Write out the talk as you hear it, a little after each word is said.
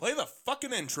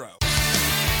an intro.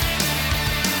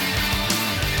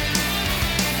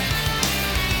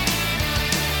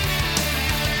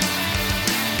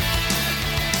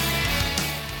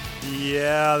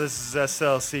 Yeah, this is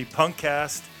SLC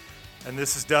Punkcast, and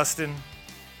this is Dustin.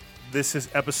 This is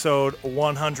episode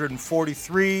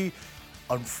 143.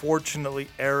 Unfortunately,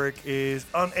 Eric is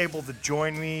unable to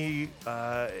join me.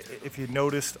 If you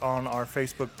noticed on our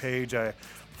Facebook page, I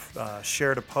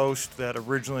shared a post that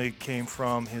originally came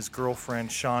from his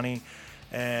girlfriend, Shawnee,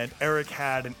 and Eric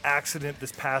had an accident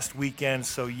this past weekend.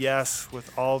 So yes,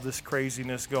 with all this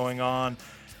craziness going on,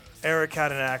 Eric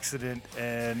had an accident,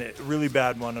 and a really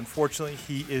bad one. Unfortunately,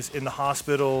 he is in the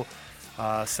hospital.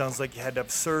 Sounds like he had to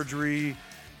have surgery.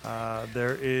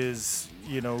 There is,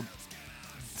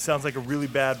 sounds like a really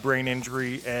bad brain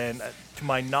injury, and to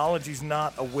my knowledge, he's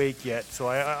not awake yet. So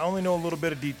I only know a little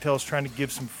bit of details, trying to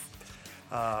give some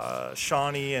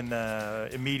Shawnee and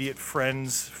immediate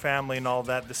friends, family, and all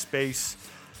that the space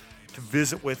to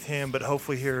visit with him, but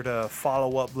hopefully here to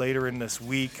follow up later in this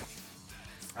week.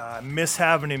 Miss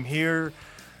having him here.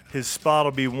 His spot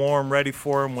will be warm, ready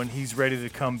for him when he's ready to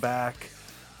come back,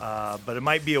 but it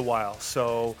might be a while.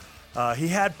 So he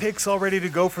had picks all ready to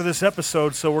go for this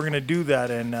episode, so we're going to do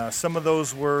that. And some of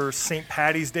those were St.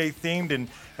 Patty's Day themed, and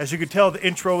as you can tell, the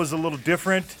intro was a little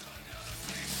different.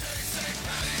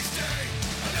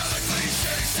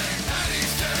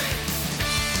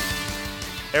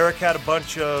 Eric had a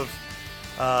bunch of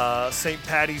St.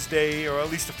 Patty's Day, or at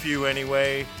least a few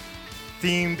anyway,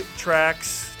 themed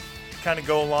tracks kind of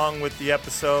go along with the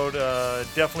episode.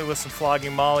 Definitely with some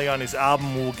Flogging Molly on his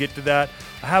album. We'll get to that.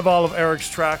 I have all of Eric's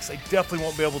tracks. I definitely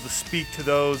won't be able to speak to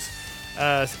those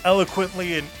as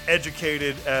eloquently and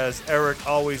educated as Eric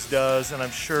always does, and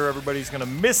I'm sure everybody's going to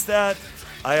miss that.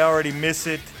 I already miss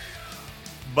it.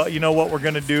 But you know what we're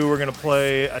going to do? We're going to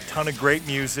play a ton of great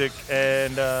music,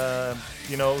 and,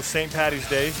 St. Patty's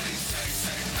Day.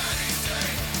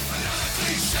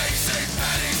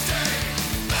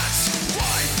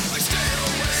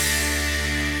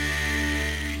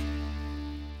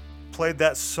 Played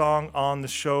that song on the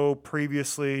show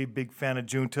previously. Big fan of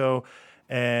Junto,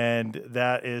 and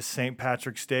that is St.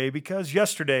 Patrick's Day, because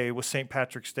yesterday was St.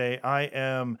 Patrick's Day. I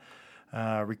am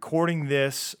recording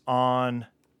this on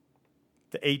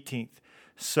the 18th.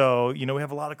 So, we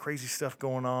have a lot of crazy stuff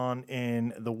going on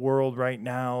in the world right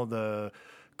now. The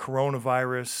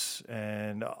coronavirus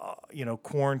and,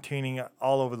 quarantining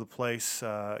all over the place.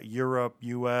 Europe,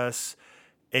 U.S.,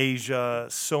 Asia,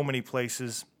 so many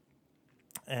places.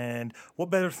 And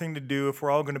what better thing to do if we're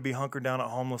all going to be hunkered down at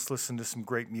home? Let's listen to some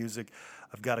great music.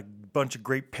 I've got a bunch of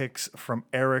great picks from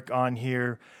Eric on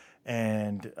here.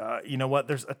 And you know what?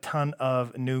 There's a ton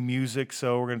of new music.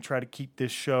 So we're going to try to keep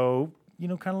this show,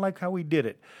 kind of like how we did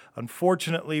it.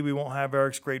 Unfortunately, we won't have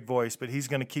Eric's great voice, but he's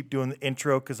going to keep doing the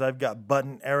intro because I've got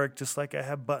Button Eric just like I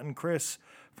have Button Chris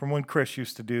from when Chris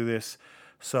used to do this.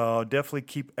 So definitely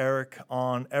keep Eric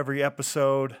on every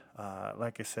episode.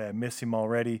 Like I said, I miss him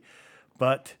already.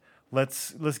 But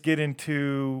let's get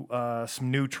into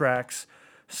some new tracks.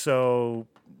 So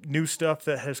new stuff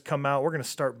that has come out. We're going to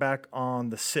start back on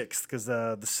the 6th because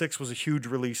the 6th was a huge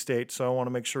release date. So I want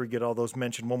to make sure we get all those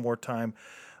mentioned one more time.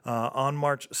 On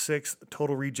March 6th,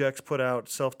 Total Rejects put out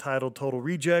self-titled Total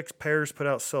Rejects. Pairs put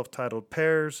out self-titled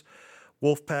Pairs.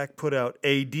 Wolfpack put out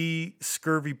AD.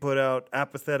 Scurvy put out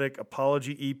Apathetic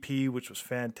Apology EP, which was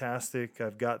fantastic.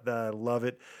 I've got that. I love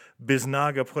it.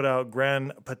 Biznaga put out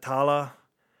Gran Patala.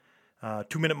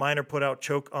 2 Minute Minor put out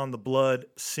Choke on the Blood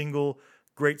single.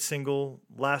 Great single.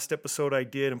 Last episode I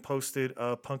did and posted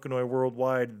Punkanoid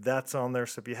Worldwide. That's on there.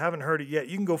 So if you haven't heard it yet,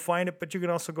 you can go find it, but you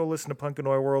can also go listen to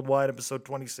Punkanoid Worldwide, episode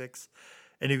 26,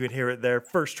 and you can hear it there.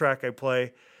 First track I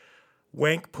play.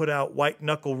 Wank put out White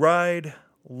Knuckle Ride.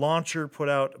 Launcher put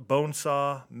out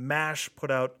Bonesaw. MASH put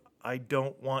out I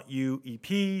Don't Want You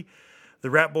EP. The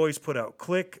Rat Boys put out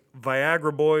Click.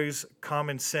 Viagra Boys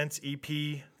Common Sense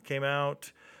EP came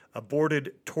out.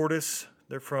 Aborted Tortoise,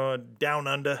 they're from Down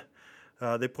Under.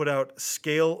 They put out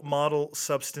Scale Model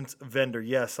Substance Vendor.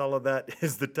 Yes, all of that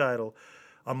is the title.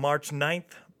 On March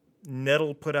 9th,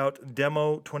 Nettle put out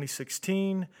Demo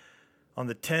 2016. On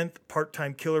the 10th,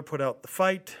 Part-Time Killer put out The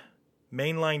Fight.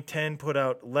 Mainline 10 put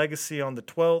out Legacy on the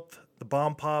 12th. The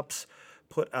Bomb Pops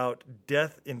put out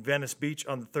Death in Venice Beach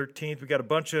on the 13th. We got a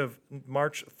bunch of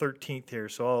March 13th here.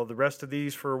 So all the rest of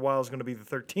these for a while is going to be the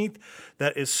 13th.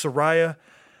 That is Soraya.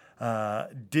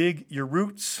 Dig Your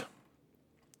Roots.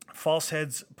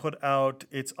 Falseheads put out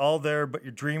It's All There But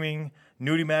You're Dreaming.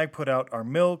 Nudie Mag put out Our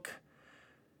Milk.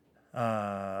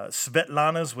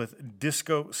 Svetlana's with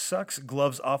Disco Sucks,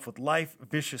 Gloves Off with Life,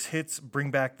 Vicious Hits,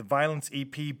 Bring Back the Violence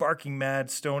EP, Barking Mad,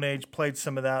 Stone Age, played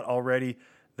some of that already.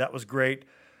 That was great.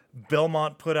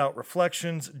 Belmont put out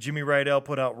Reflections, Jimmy Rydell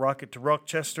put out Rocket to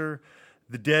Rochester,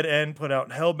 The Dead End put out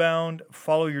Hellbound,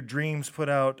 Follow Your Dreams put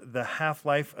out The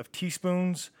Half-Life of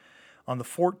Teaspoons. On the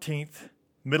 14th,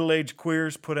 Middle Age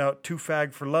Queers put out Too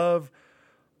Fag for Love,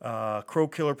 Crow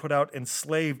Killer put out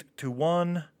Enslaved to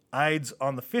One. Ides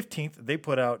on the 15th, they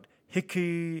put out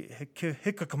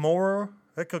Hikikomori.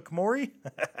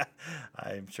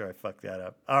 I'm sure I fucked that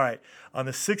up. All right. On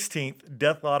the 16th,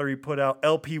 Death Lottery put out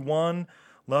LP1.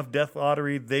 Love Death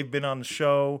Lottery. They've been on the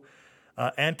show.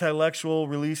 Antilectual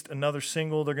released another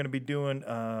single. They're going to be doing,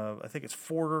 I think it's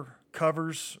 4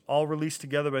 covers all released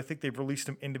together, but I think they've released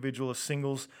them individual as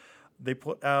singles. They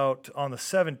put out on the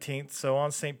 17th, so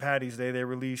on St. Paddy's Day, they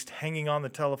released Hanging on the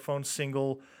Telephone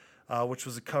single, which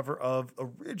was a cover of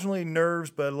originally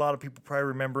Nerves, but a lot of people probably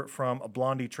remember it from a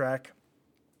Blondie track.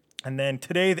 And then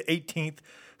today, the 18th,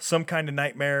 Some Kind of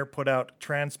Nightmare put out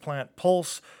Transplant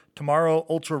Pulse. Tomorrow,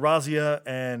 Ultra Razia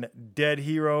and Dead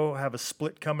Hero have a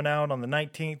split coming out on the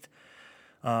 19th.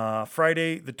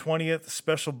 Friday, the 20th,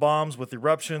 Special Bombs with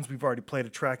Eruptions. We've already played a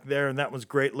track there, and that was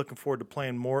great. Looking forward to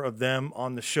playing more of them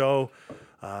on the show.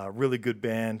 Really good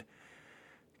band.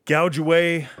 Gouge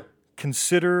Away,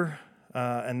 Consider,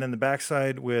 and then the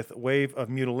backside with Wave of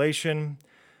Mutilation.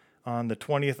 On the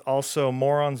 20th, also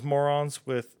Morons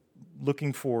with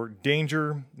Looking for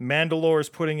Danger. Mandalore is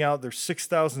putting out their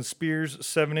 6,000 Spears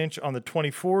 7-inch on the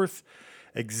 24th.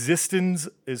 Existence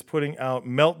is putting out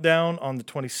Meltdown on the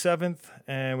 27th,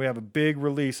 and we have a big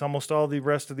release. Almost all the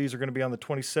rest of these are going to be on the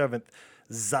 27th.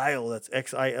 Xile, that's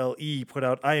Xile, put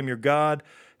out I Am Your God.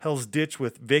 Hell's Ditch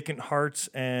with Vacant Hearts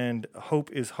and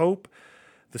Hope is Hope.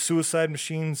 The Suicide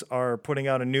Machines are putting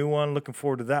out a new one. Looking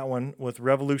forward to that one with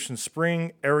Revolution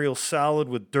Spring. Aerial Salad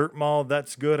with Dirt Mall.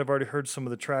 That's good. I've already heard some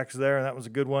of the tracks there, and that was a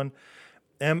good one.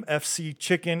 MFC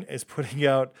Chicken is putting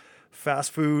out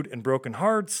Fast Food and Broken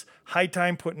Hearts. High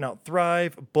Time putting out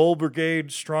Thrive. Bull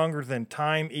Brigade, Stronger Than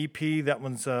Time EP. That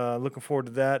one's looking forward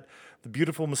to that. The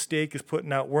Beautiful Mistake is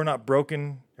putting out You're Not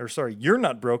Broken,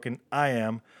 I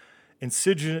Am.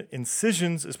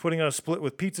 Incisions is putting out a split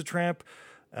with Pizza Tramp.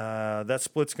 That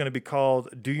split's going to be called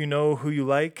Do You Know Who You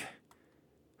Like?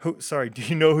 Do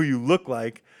You Know Who You Look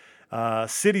Like?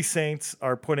 City Saints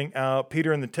are putting out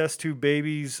Peter and the Test Tube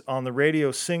Babies on the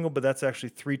radio single, but that's actually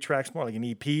 3 tracks, more like an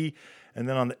EP. And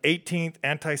then on the 18th,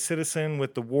 Anti-Citizen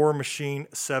with the War Machine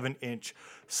 7-inch.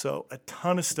 So a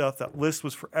ton of stuff. That list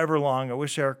was forever long. I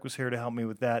wish Eric was here to help me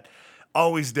with that.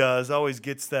 Always does. Always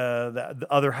gets the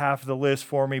other half of the list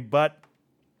for me. But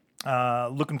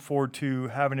looking forward to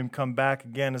having him come back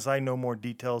again. As I know more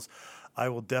details, I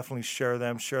will definitely share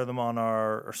them on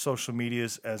our social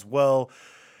medias as well.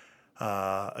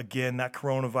 Again, that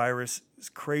coronavirus is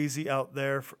crazy out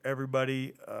there for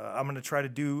everybody. I'm going to try to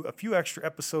do a few extra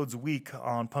episodes a week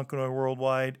on Punkanoi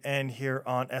Worldwide and here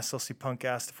on SLC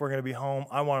Punkcast. If we're going to be home,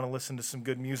 I want to listen to some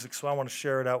good music, so I want to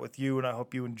share it out with you, and I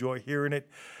hope you enjoy hearing it.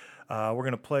 We're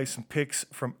going to play some picks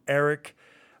from Eric.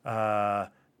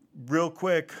 Real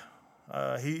quick,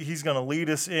 he's going to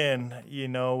lead us in,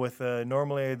 with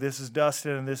normally this is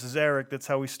Dustin and this is Eric. That's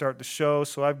how we start the show,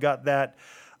 so I've got that.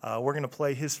 We're going to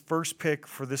play his first pick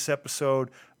for this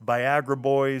episode, Viagra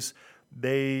Boys.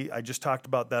 I just talked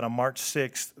about that on March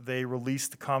 6th. They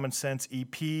released the Common Sense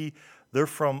EP. They're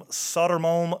from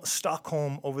Södermalm,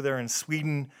 Stockholm, over there in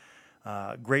Sweden.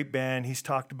 Great band. He's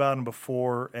talked about them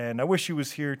before, and I wish he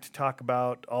was here to talk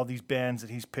about all these bands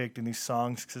that he's picked and these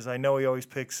songs, because I know he always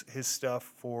picks his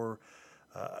stuff for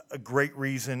a great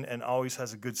reason and always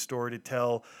has a good story to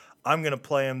tell. I'm going to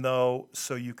play him, though,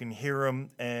 so you can hear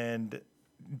him. And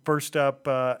first up,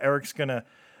 Eric's going to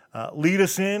lead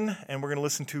us in, and we're going to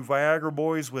listen to Viagra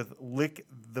Boys with Lick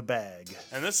the Bag.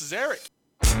 And this is Eric.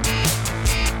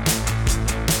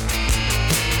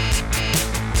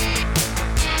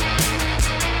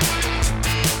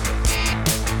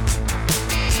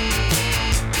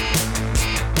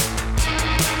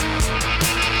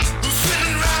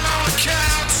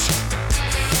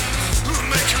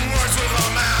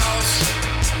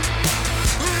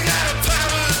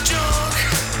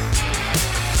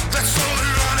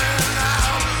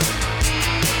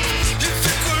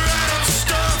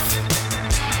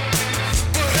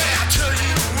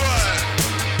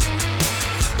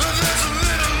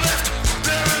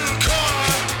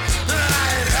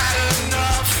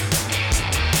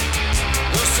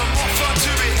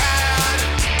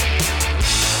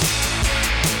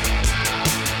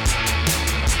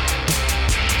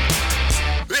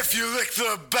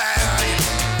 The bag.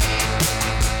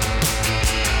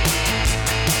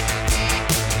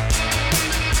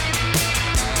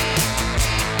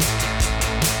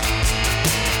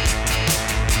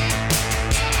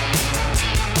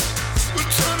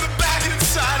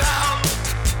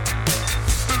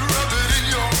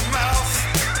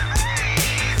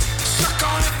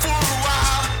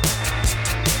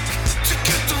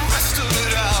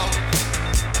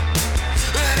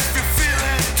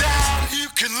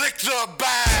 the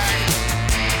bag.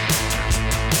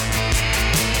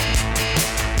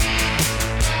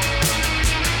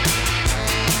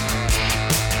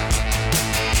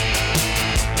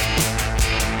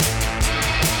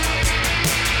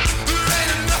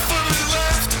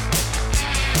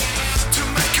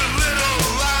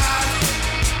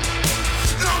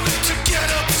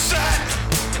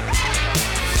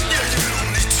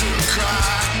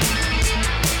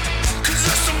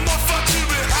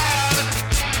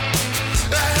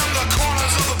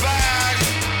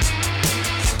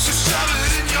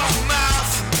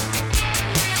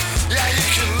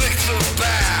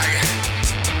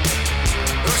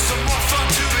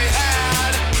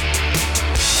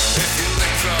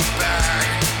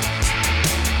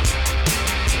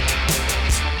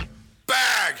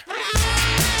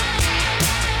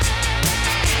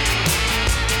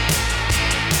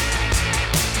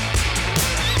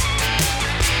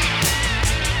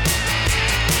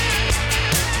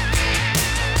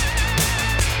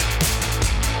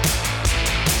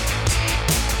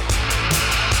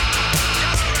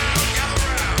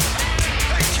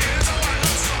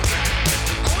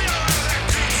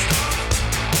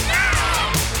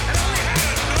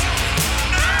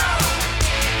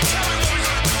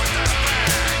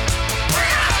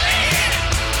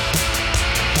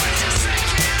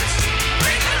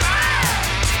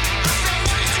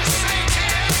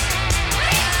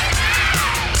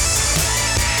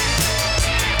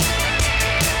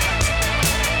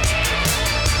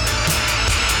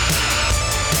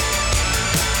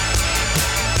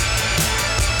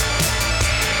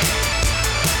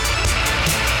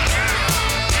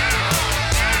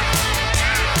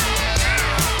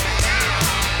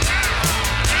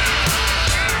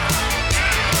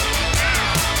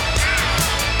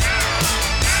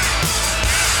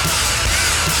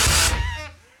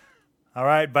 All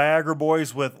right, Viagra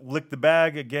Boys with Lick the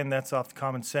Bag. Again, that's off the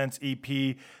Common Sense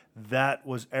EP. That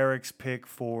was Eric's pick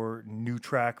for new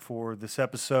track for this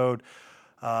episode.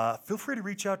 Feel free to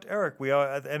reach out to Eric.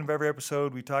 At the end of every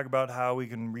episode, we talk about how we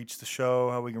can reach the show,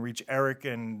 how we can reach Eric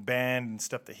and band and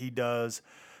stuff that he does.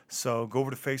 So go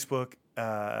over to Facebook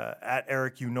at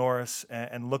Eric U. Norris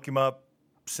and look him up.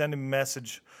 Send him a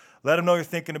message. Let him know you're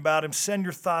thinking about him. Send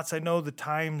your thoughts. I know the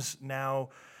times now,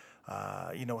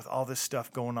 with all this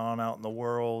stuff going on out in the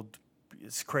world,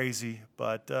 it's crazy.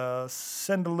 But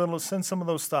send some of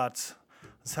those thoughts.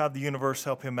 Let's have the universe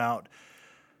help him out.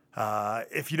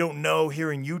 If you don't know,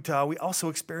 here in Utah, we also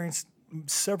experienced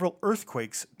several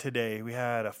earthquakes today. We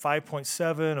had a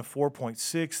 5.7, a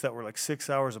 4.6 that were like 6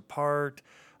 hours apart.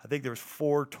 I think there was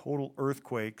 4 total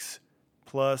earthquakes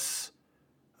plus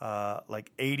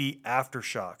like 80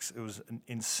 aftershocks. It was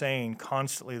insane.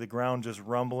 Constantly the ground just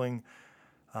rumbling.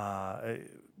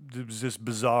 It was just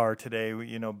bizarre today.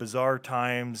 Bizarre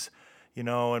times.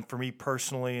 And for me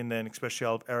personally, and then especially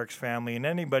all of Eric's family and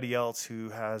anybody else who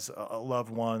has a loved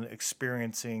one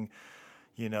experiencing,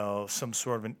 some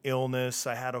sort of an illness.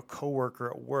 I had a coworker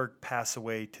at work pass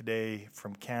away today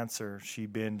from cancer.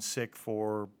 She'd been sick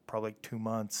for probably like 2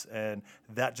 months, and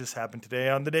that just happened today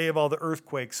on the day of all the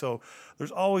earthquakes. So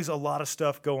there's always a lot of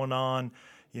stuff going on.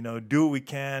 Do what we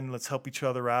can. Let's help each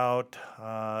other out.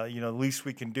 The least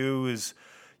we can do is,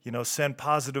 send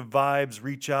positive vibes,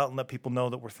 reach out and let people know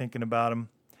that we're thinking about them.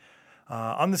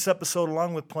 On this episode,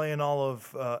 along with playing all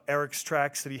of Eric's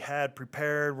tracks that he had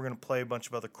prepared, we're going to play a bunch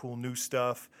of other cool new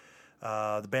stuff.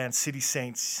 The band City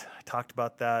Saints, I talked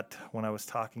about that when I was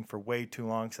talking for way too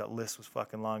long because that list was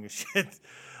fucking long as shit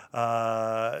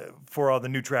for all the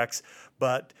new tracks.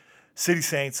 But City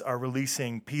Saints are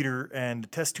releasing Peter and the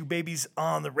Test Tube Babies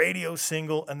on the radio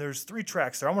single, and there's 3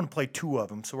 tracks there. I'm going to play 2 of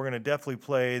them, so we're going to definitely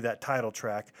play that title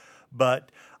track.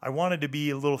 But I wanted to be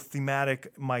a little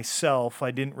thematic myself.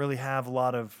 I didn't really have a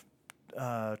lot of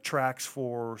tracks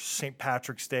for St.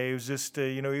 Patrick's Day. It was just,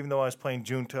 even though I was playing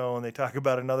Junto and they talk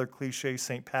about another cliche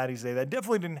St. Patty's Day, that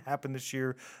definitely didn't happen this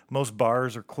year. Most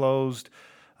bars are closed.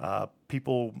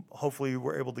 People hopefully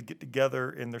were able to get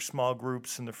together in their small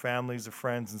groups and their families, their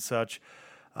friends and such.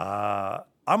 I'm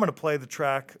going to play the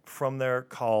track from there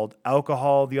called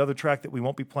Alcohol. The other track that we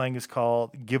won't be playing is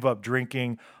called Give Up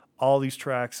Drinking. All these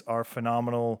tracks are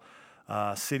phenomenal.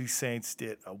 City Saints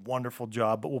did a wonderful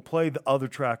job, but we'll play the other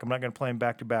track. I'm not going to play them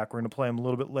back to back. We're going to play them a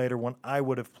little bit later when I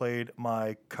would have played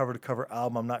my cover-to-cover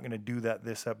album. I'm not going to do that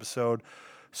this episode.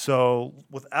 So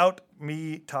without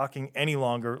me talking any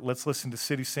longer, let's listen to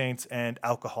City Saints and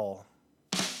Alcohol.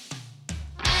 Fucking,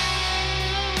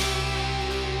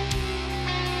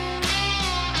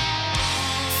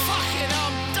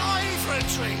 I'm dying for a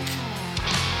drink.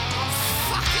 I'm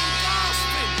fucking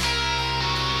gasping.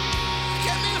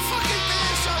 Get me a fucking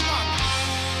beer, someone.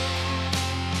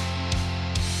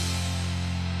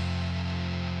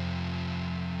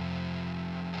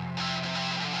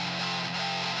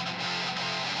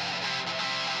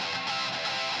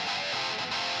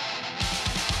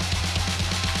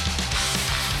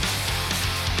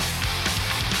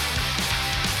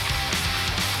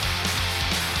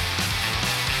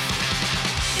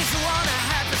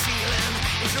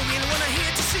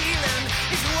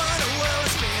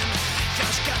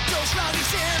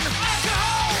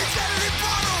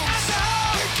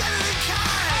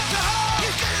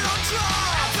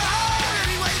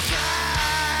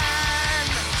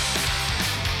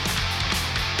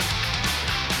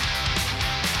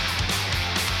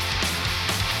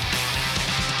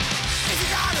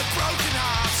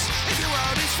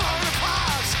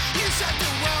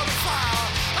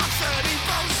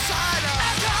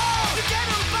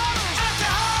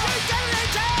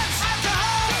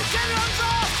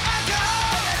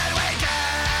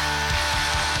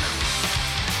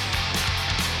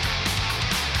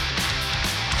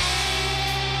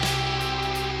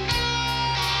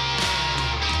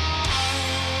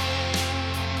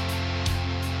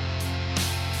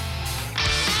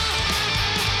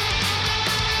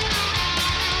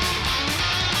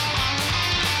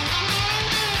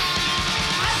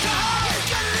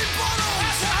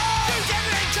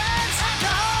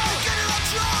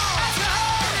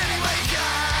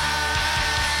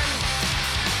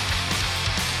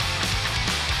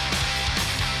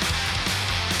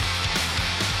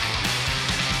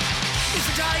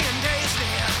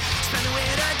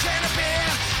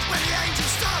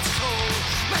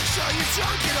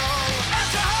 drunk it all.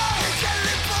 Alcohol, you get it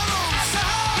in bottles.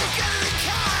 Alcohol, you get it in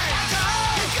cans.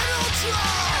 Alcohol, you get it on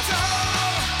draft.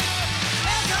 Alcohol,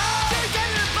 alcohol, you get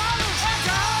it in bottles.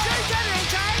 Alcohol, you get it in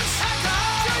cans.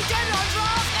 Alcohol, you get it on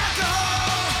draft.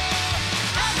 Alcohol,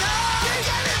 alcohol, you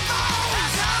get it in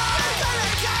bottles. Alcohol, you get it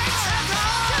in cans.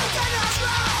 Alcohol, you get it on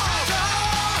draft. Alcohol,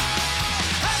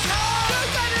 alcohol, you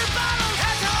get it in bottles.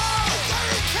 Alcohol, you get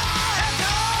it in cans.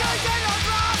 Alcohol, you get it on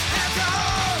draft.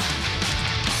 Alcohol.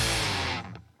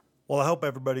 Well, I hope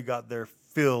everybody got their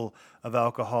fill of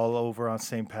alcohol over on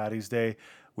St. Patty's Day.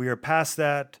 We are past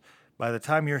that. By the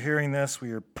time you're hearing this,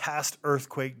 we are past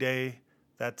Earthquake Day.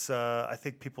 That's, I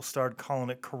think people started calling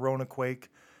it Corona Quake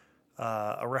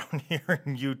around here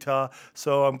in Utah.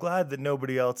 So I'm glad that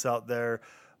nobody else out there,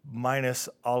 minus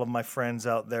all of my friends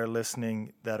out there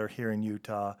listening that are here in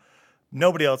Utah,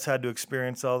 nobody else had to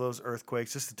experience all those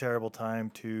earthquakes. Just a terrible time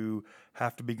to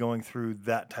have to be going through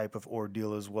that type of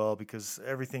ordeal as well, because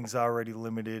everything's already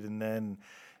limited. And then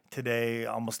today,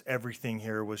 almost everything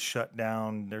here was shut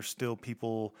down. There's still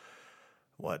people,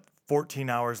 14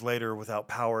 hours later without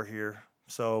power here.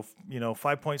 So,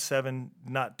 5.7,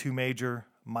 not too major.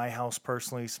 My house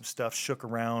personally, some stuff shook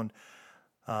around.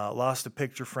 Lost a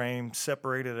picture frame,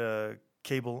 separated a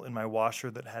cable in my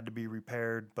washer that had to be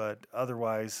repaired, but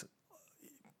otherwise,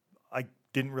 I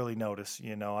didn't really notice.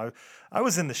 I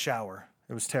was in the shower.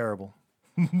 It was terrible,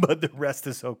 but the rest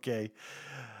is okay.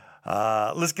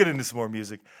 Let's get into some more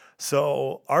music.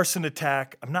 So, Arson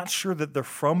Attack, I'm not sure that they're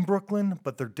from Brooklyn,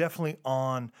 but they're definitely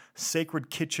on Sacred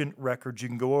Kitchen Records. You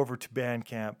can go over to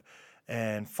Bandcamp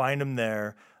and find them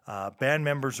there. Band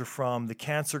members are from the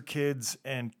Cancer Kids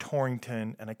and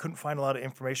Torrington, and I couldn't find a lot of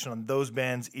information on those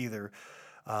bands either.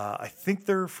 I think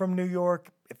they're from New York.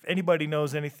 If anybody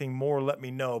knows anything more, let me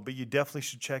know. But you definitely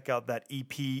should check out that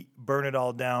EP, Burn It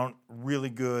All Down. Really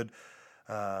good.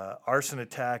 Arson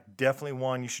Attack, definitely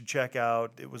one you should check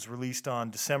out. It was released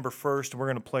on December 1st, and we're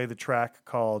going to play the track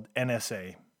called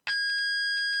NSA.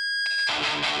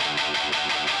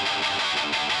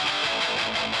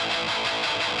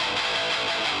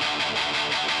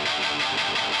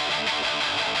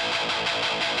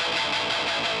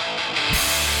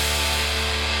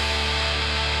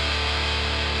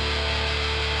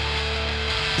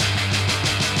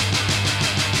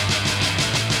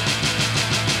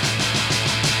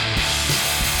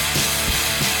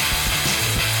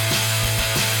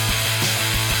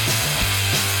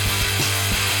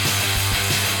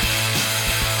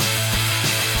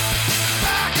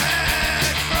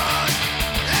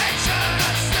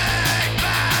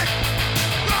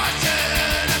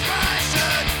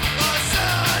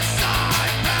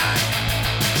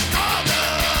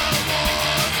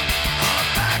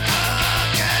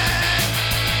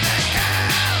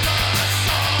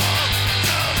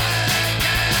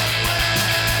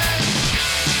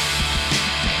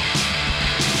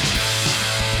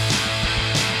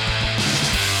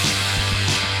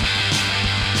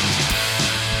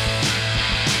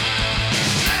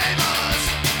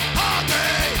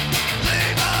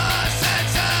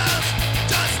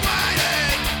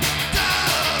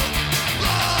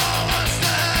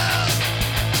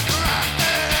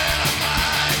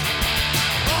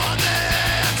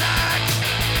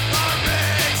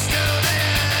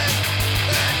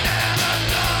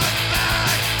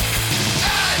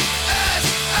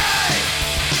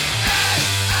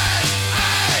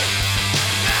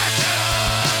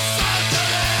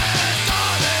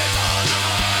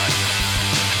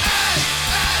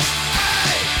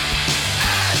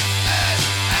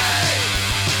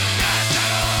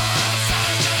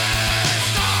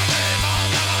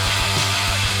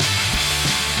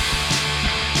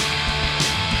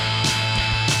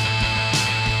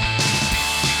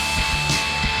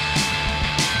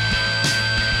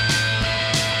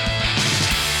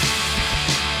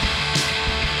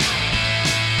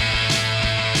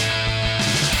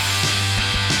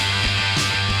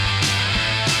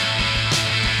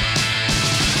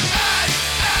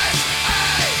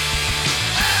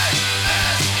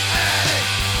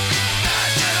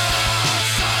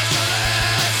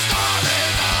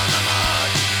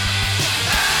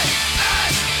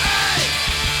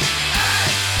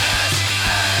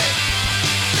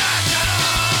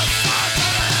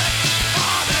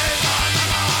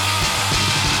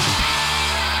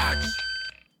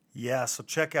 Yeah, so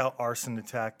check out Arson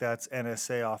Attack. That's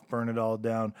NSA off Burn It All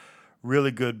Down.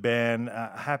 Really good band.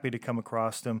 Happy to come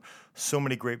across them. So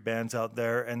many great bands out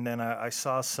there. And then I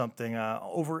saw something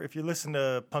over, if you listen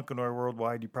to Punkanoi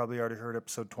Worldwide, you probably already heard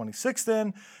episode 26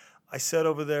 then. I said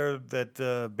over there that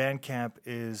Bandcamp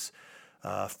is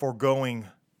foregoing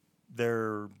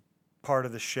their part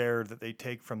of the share that they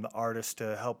take from the artist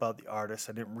to help out the artist.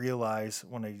 I didn't realize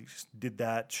when I did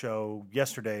that show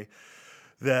yesterday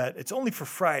that it's only for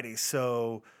Friday.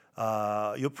 So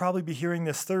you'll probably be hearing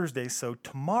this Thursday. So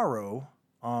tomorrow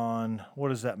on, what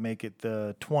does that make it,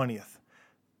 the 20th?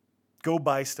 Go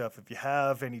buy stuff. If you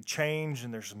have any change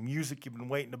and there's some music you've been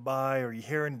waiting to buy, or you're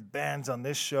hearing bands on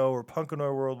this show or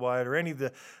Punkanoi Worldwide or any of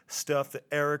the stuff that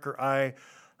Eric or I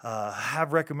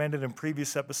have recommended in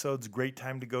previous episodes, great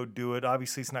time to go do it.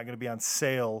 Obviously, it's not going to be on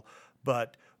sale,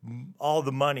 but all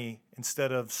the money,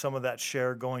 instead of some of that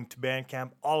share going to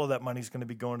Bandcamp, all of that money is going to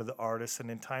be going to the artists. And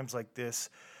in times like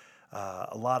this,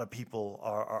 a lot of people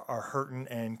are hurting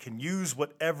and can use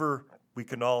whatever we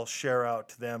can all share out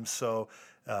to them. So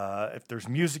if there's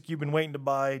music you've been waiting to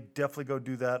buy, definitely go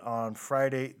do that on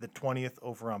Friday the 20th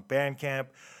over on Bandcamp.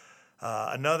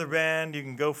 Another band you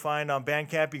can go find on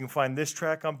Bandcamp. You can find this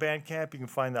track on Bandcamp. You can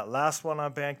find that last one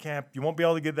on Bandcamp. You won't be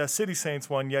able to get that City Saints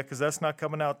one yet because that's not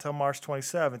coming out till March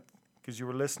 27th because you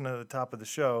were listening at the top of the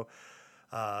show.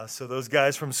 So those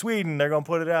guys from Sweden, they're going to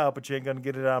put it out, but you ain't going to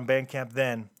get it on Bandcamp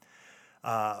then.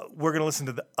 We're going to listen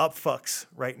to the Upfucks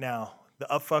right now. The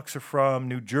Upfucks are from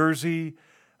New Jersey.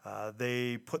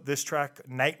 They put this track,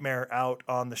 Nightmare, out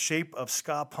on The Shape of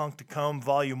Ska Punk to Come,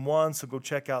 Volume 1, so go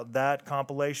check out that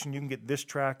compilation. You can get this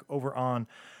track over on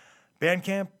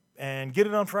Bandcamp and get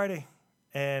it on Friday.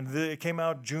 And it came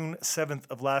out June 7th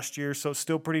of last year, so it's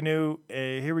still pretty new.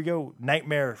 Here we go,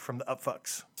 Nightmare from the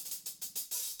Upfucks.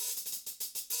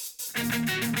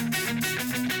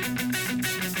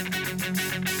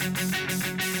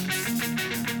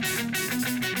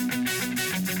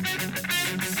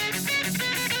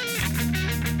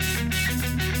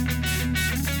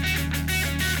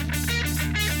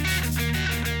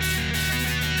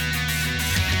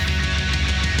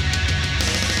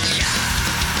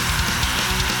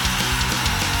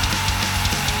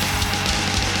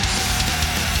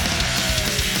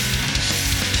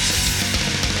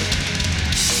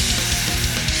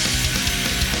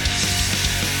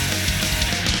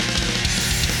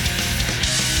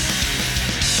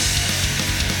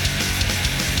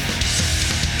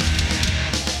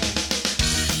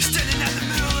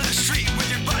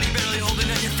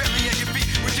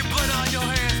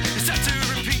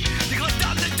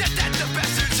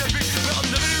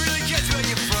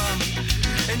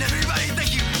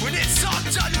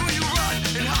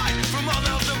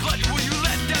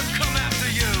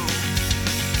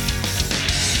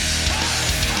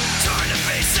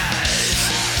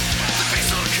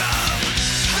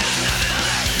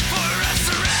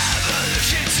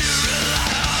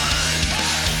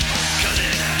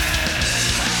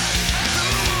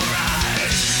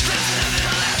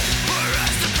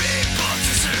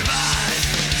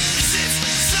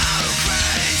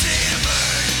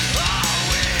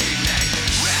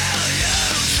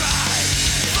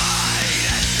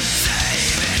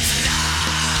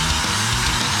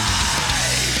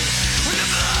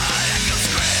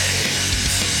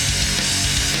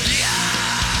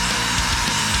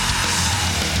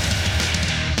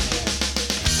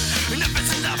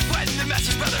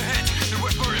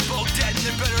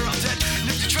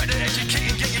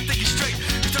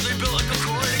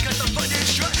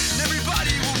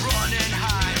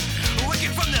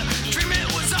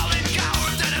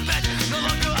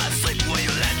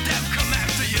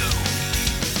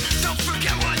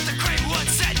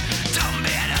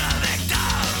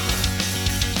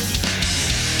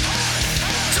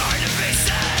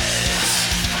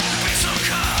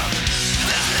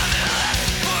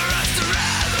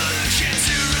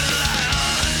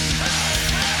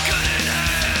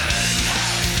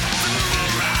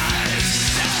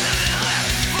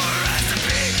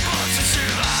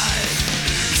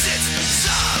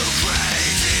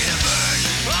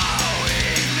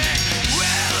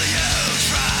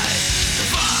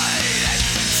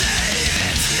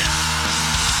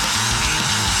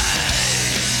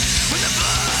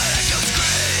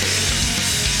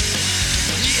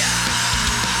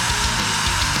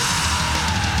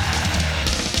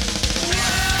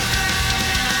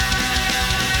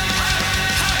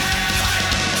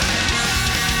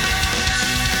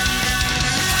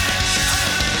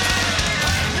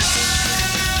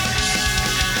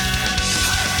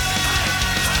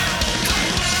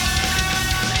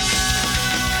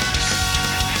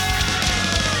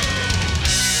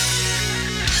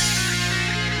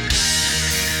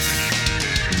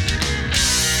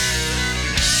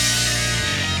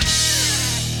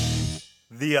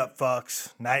 The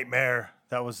Upfucks, Nightmare.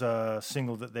 That was a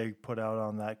single that they put out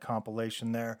on that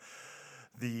compilation there.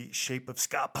 The Shape of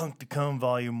Ska Punk to Come,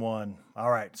 Volume 1. All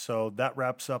right, so that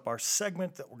wraps up our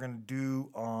segment that we're going to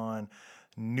do on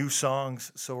new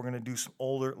songs. So we're going to do some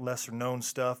older, lesser known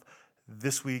stuff.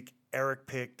 This week, Eric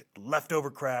picked Leftover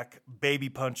Crack, Baby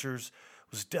Punchers.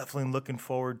 Was definitely looking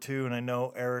forward to, and I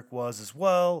know Eric was as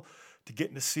well, to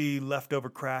getting to see Leftover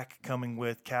Crack coming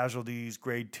with Casualties,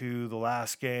 Grade 2, The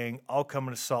Last Gang, all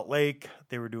coming to Salt Lake.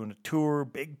 They were doing a tour,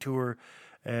 big tour,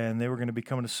 and they were going to be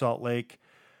coming to Salt Lake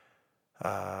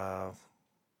April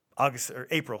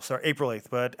 8th.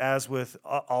 But as with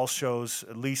all shows,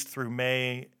 at least through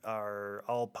May, are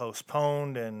all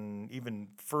postponed, and even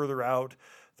further out,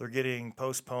 they're getting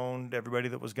postponed. Everybody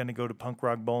that was going to go to Punk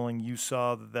Rock Bowling, you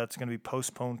saw that that's going to be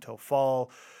postponed till fall.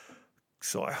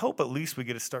 So I hope at least we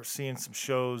get to start seeing some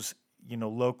shows,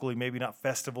 locally, maybe not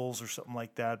festivals or something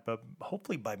like that, but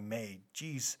hopefully by May.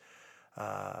 Geez,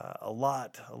 a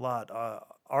lot.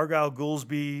 Argyle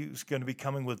Goolsby is going to be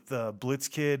coming with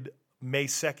Blitzkid May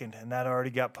 2nd, and that already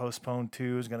got postponed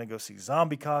too. Is going to go see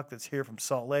Zombie Cock that's here from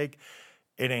Salt Lake.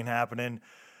 It ain't happening.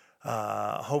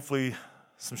 Hopefully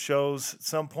some shows at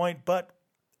some point, but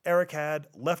Eric had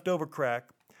Leftover Crack.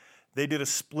 They did a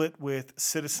split with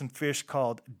Citizen Fish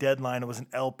called Deadline. It was an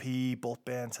LP. Both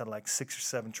bands had like 6 or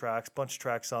 7 tracks, bunch of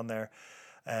tracks on there.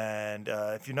 And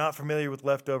if you're not familiar with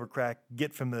Leftover Crack,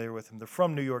 get familiar with them. They're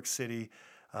from New York City.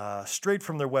 Straight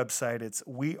from their website, it's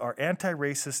 "We are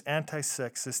anti-racist,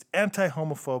 anti-sexist,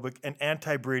 anti-homophobic, and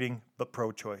anti-breeding, but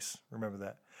pro-choice." Remember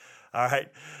that. All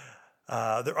right.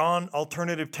 They're on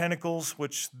Alternative Tentacles,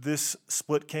 which this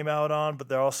split came out on, but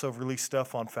they also released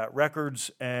stuff on Fat Records,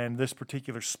 and this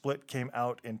particular split came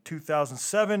out in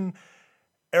 2007.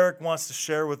 Eric wants to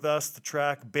share with us the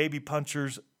track Baby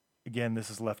Punchers. Again, this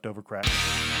is Leftover Crack.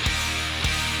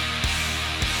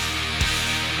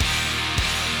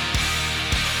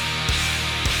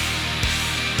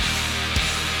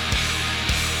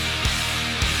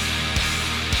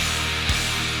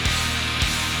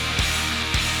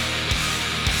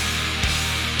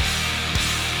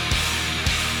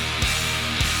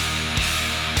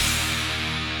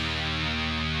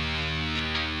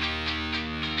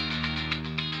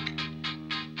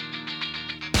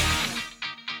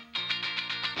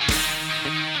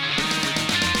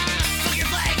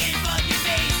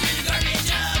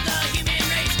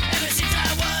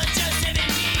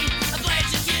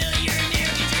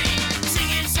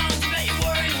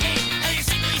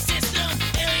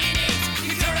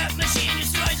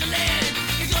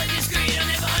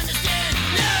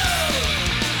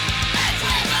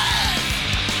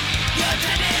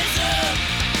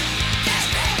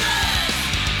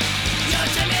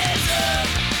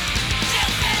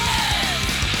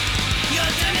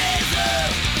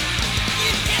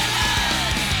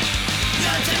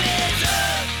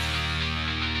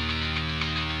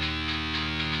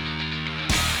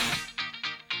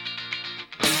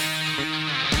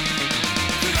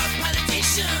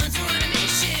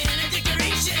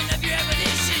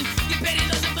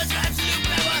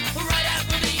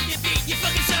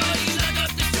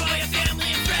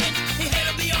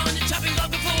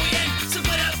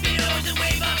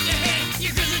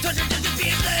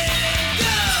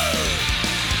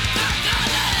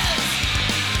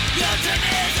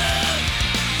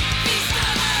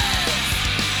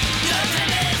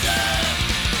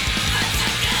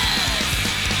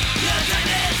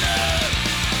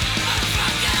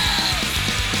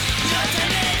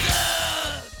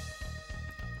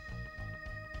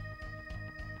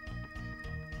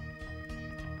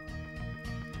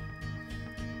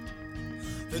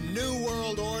 The New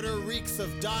World Order reeks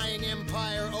of dying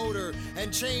empire odor,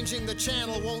 and changing the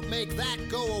channel won't make that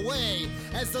go away.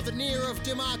 As the veneer of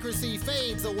democracy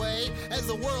fades away, as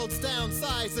the world's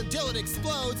downsized until it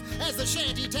explodes, as the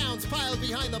shanty towns piled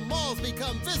behind the malls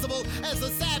become visible, as the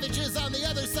savages on the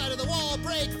other side of the wall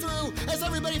break through, as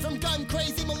everybody from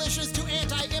gun-crazy militias to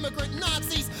anti-immigrant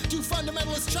Nazis to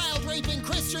fundamentalist child-raping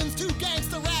Christians to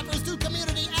gangster rappers to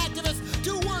community activists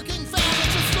to working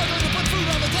families just struggling to put food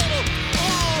on the table,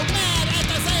 all mad at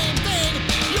the same thing.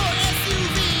 Your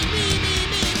SUV, me,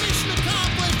 mission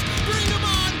accomplished. Bring them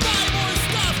on, buy more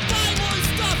stuff,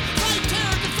 fight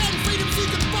terror, defend freedom so you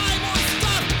can buy more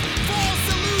stuff. False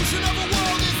illusion of a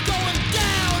world is going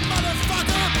down,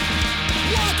 motherfucker.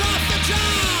 Walk off the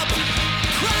job.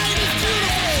 Crime is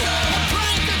beautiful. A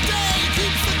prank a day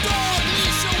keeps the dog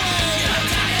leash away.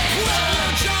 Quit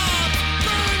your job.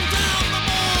 Burn down the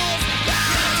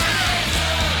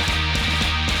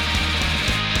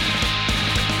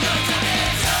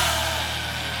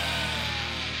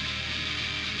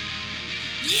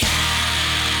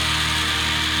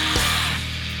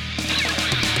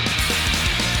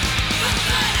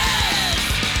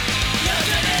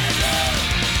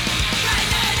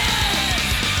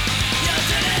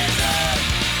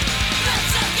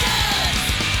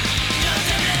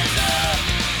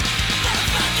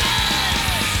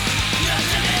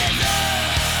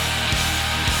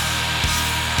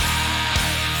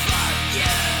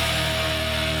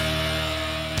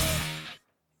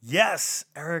Yes,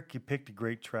 Eric, you picked a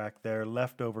great track there.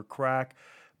 Leftover Crack.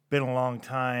 Been a long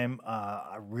time.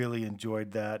 I really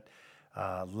enjoyed that.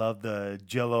 Love the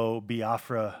Jello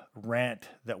Biafra rant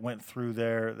that went through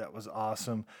there. That was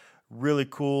awesome. Really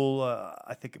cool.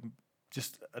 I think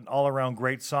just an all-around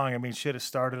great song. I mean, shit, it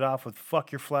started off with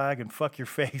fuck your flag and fuck your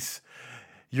face.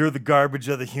 You're the garbage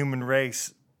of the human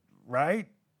race, right?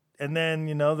 And then,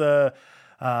 the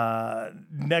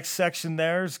next section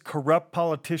there's corrupt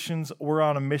politicians. We're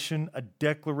on a mission, a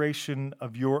declaration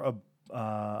of your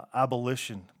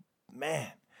abolition.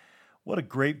 Man, what a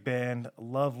great band.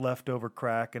 Love Leftover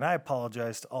Crack. And I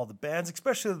apologize to all the bands,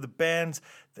 especially the bands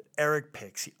that Eric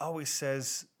picks. He always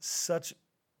says such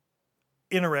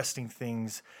interesting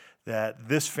things that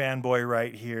this fanboy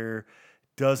right here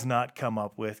does not come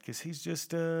up with, because he's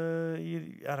just, I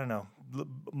don't know,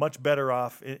 much better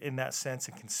off in that sense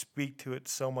and can speak to it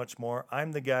so much more.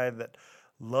 I'm the guy that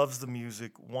loves the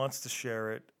music, wants to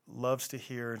share it, loves to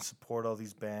hear and support all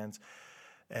these bands.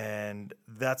 And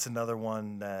that's another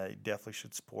one that you definitely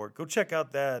should support. Go check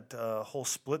out that whole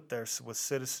split there with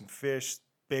Citizen Fish,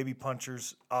 Baby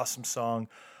Punchers, awesome song.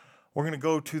 We're going to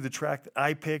go to the track that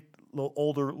I picked, a little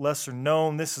older, lesser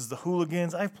known. This is the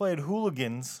Hooligans. I've played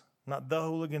Hooligans, not the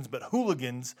Hooligans, but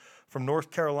Hooligans from North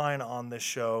Carolina on this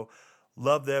show.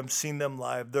 Love them, seen them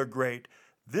live. They're great.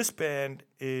 This band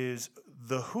is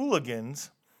the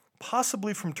Hooligans,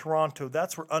 possibly from Toronto.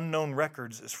 That's where Unknown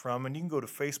Records is from, and you can go to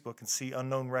Facebook and see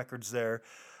Unknown Records there.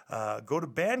 Go to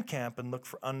Bandcamp and look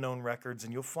for Unknown Records,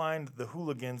 and you'll find the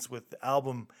Hooligans with the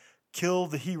album Kill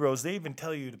the Heroes. They even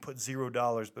tell you to put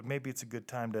 $0, but maybe it's a good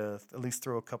time to at least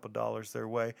throw a couple dollars their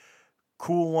way.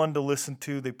 Cool one to listen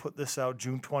to. They put this out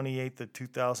June 28th of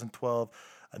 2012.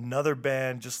 Another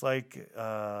band, just like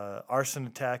Arson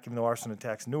Attack, even though Arson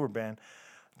Attack's a newer band,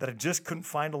 that I just couldn't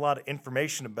find a lot of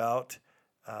information about.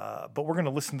 But we're going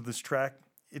to listen to this track.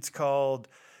 It's called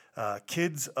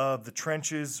Kids of the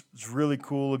Trenches. It's really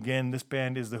cool. Again, this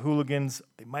band is the Hooligans.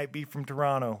 They might be from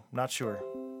Toronto. Not sure.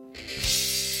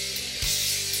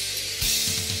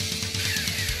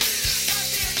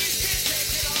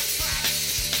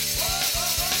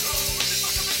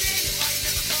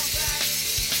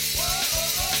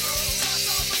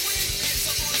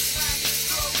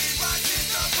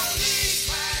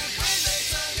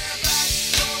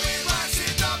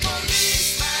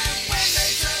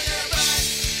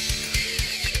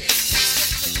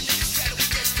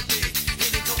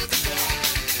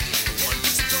 One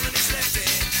piece of gun in his left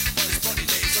hand, but his body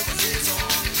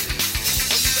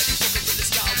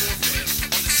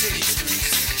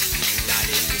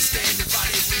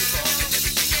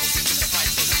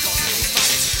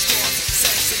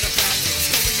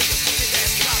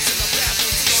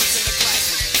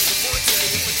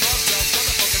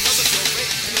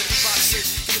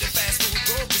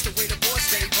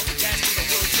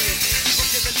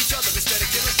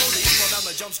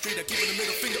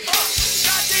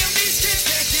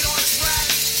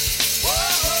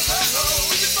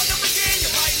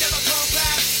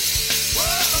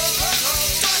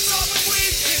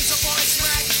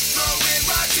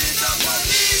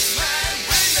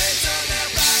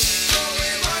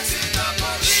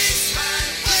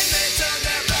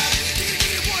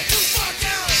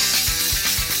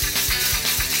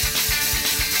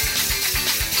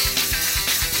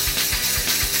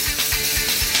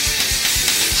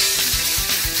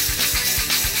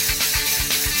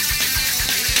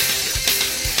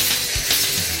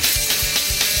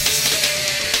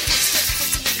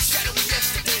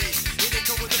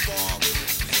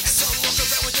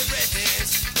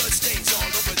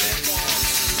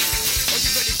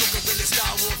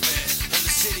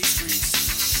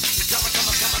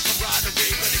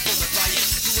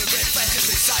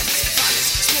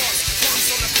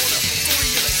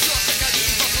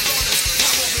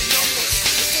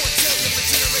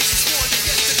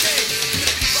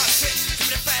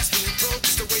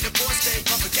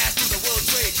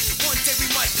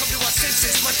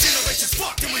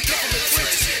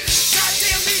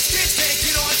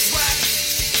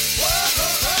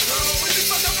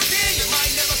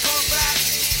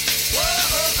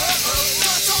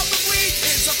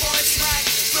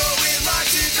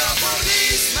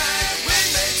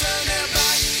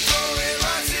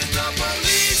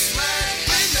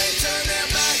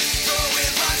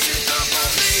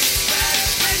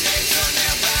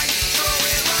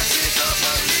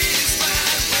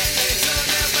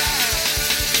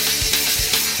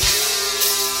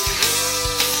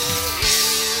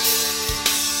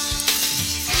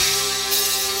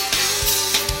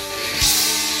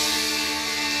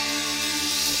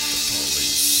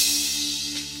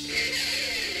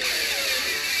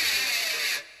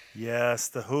Yes,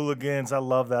 the Hooligans. I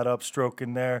love that upstroke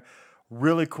in there.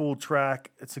 Really cool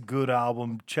track. It's a good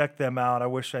album. Check them out. I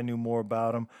wish I knew more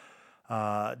about them.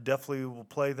 Definitely will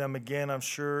play them again, I'm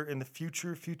sure, in the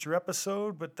future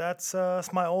episode, but that's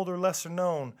my older, lesser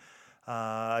known.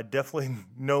 I definitely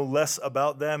know less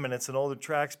about them, and it's an older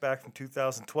tracks back from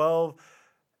 2012.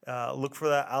 Look for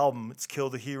that album. It's Kill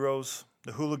the Heroes,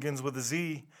 the Hooligans with a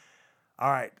Z. All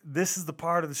right, this is the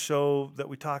part of the show that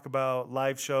we talk about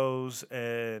live shows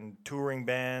and touring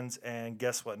bands, and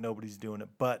guess what? Nobody's doing it,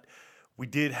 but we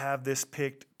did have this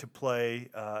picked to play,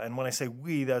 and when I say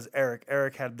we, that's Eric.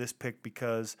 Eric had this picked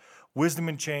because Wisdom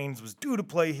in Chains was due to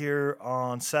play here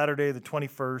on Saturday the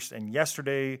 21st, and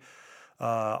yesterday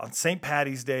on St.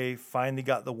 Paddy's Day, finally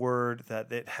got the word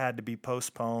that it had to be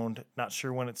postponed. Not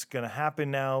sure when it's going to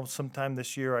happen now, sometime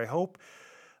this year, I hope.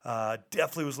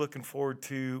 Definitely was looking forward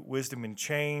to Wisdom in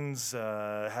Chains.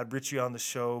 Had Richie on the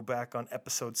show back on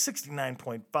episode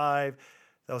 69.5.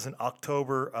 That was in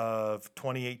October of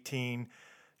 2018.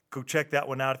 Go check that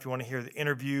one out if you want to hear the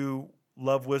interview.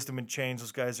 Love Wisdom in Chains.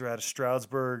 Those guys are out of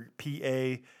Stroudsburg,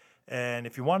 PA. And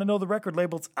if you want to know the record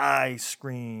label, it's Ice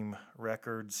Cream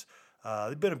Records.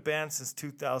 They've been a band since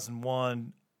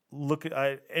 2001. Look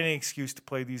at any excuse to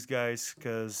play these guys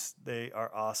because they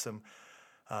are awesome.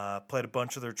 Played a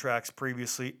bunch of their tracks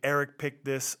previously. Eric picked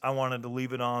this. I wanted to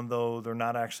leave it on, though. They're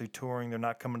not actually touring. They're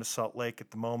not coming to Salt Lake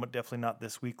at the moment. Definitely not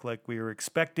this week like we were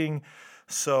expecting.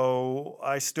 So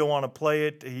I still want to play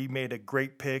it. He made a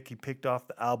great pick. He picked off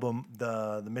the album,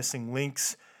 The Missing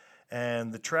Links.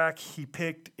 And the track he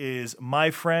picked is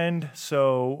My Friend.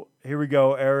 So here we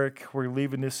go, Eric. We're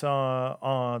leaving this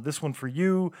on this one for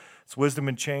you. It's Wisdom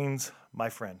in Chains, My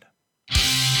Friend.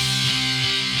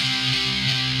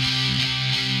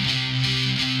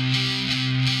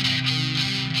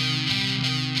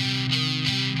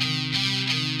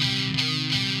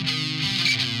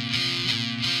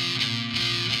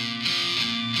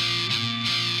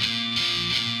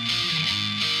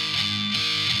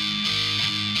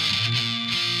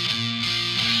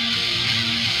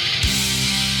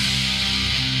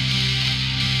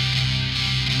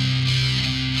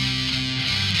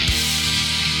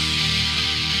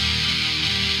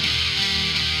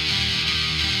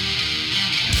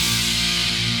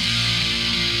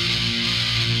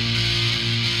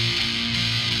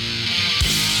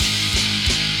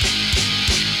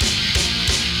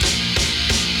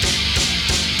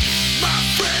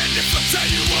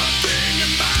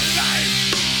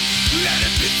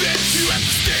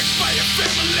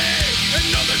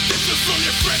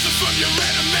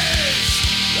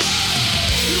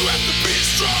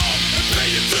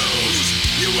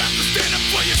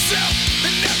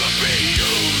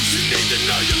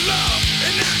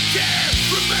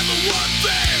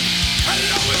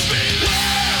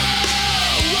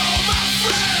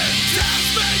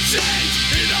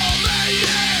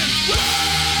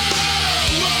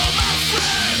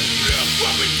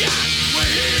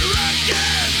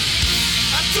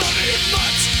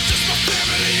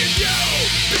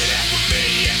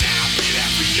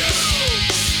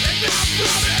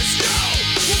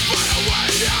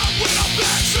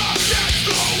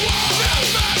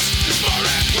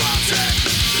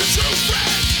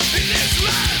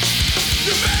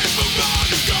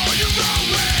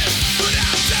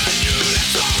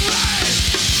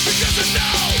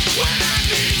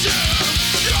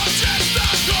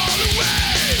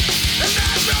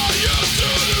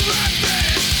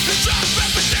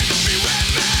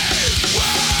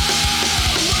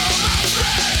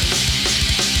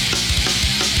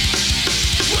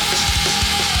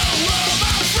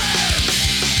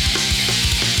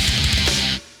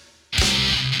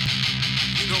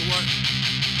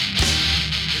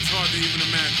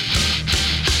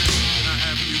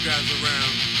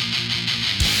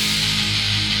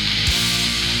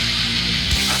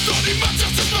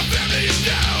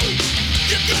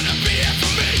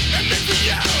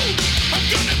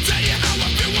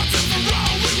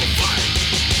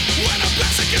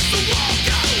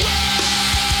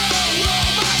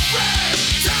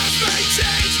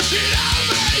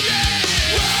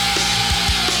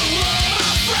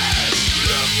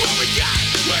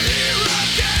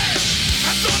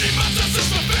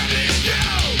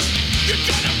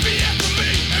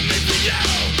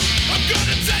 I'm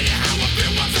gonna tell you how I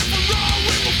feel once and for all.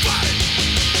 We will fight.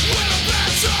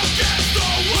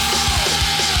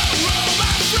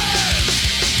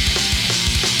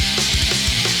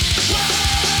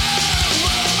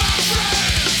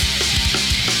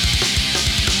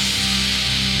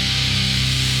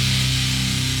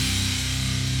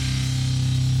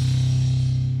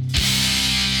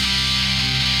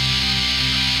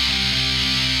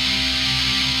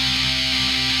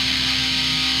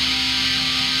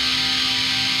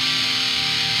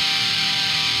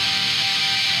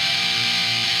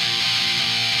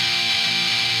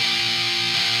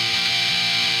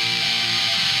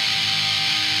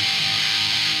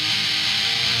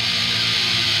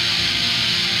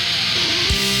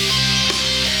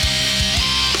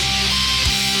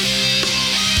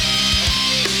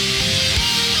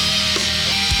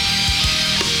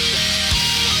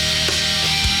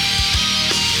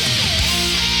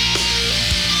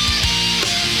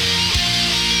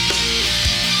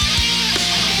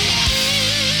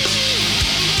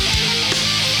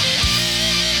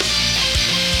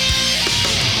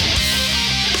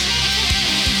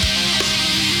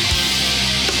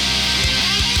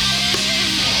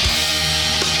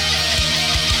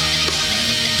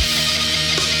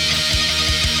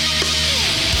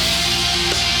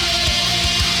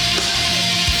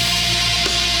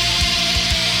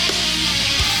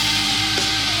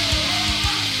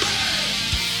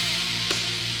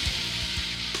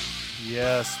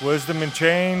 Yes, Wisdom in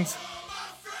Chains.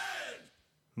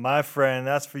 My friend,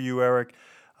 that's for you, Eric.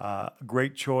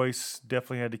 Great choice.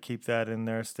 Definitely had to keep that in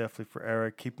there. It's definitely for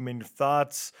Eric. Keep him in your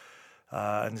thoughts.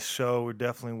 And the show, we're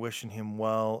definitely wishing him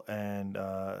well and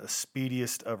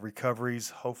speediest of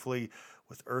recoveries. Hopefully,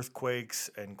 with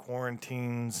earthquakes and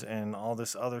quarantines and all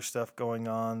this other stuff going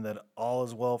on, that all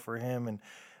is well for him. And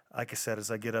like I said,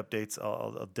 as I get updates,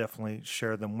 I'll definitely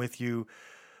share them with you.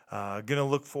 Gonna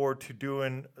look forward to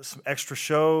doing some extra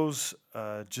shows.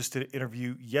 Just did an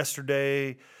interview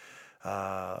yesterday.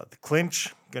 The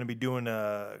Clinch, gonna be doing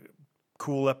a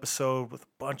cool episode with a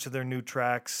bunch of their new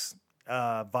tracks.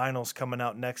 Vinyl's coming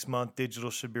out next month. Digital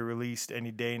should be released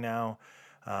any day now.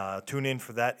 Tune in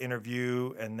for that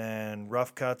interview. And then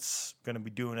Rough Cuts, gonna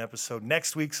be doing an episode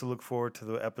next week. So look forward to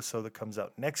the episode that comes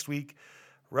out next week.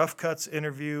 Rough Cuts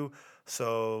interview.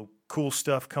 So cool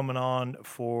stuff coming on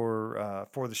for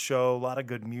the show. A lot of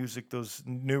good music. Those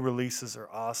new releases are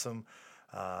awesome.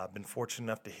 I've been fortunate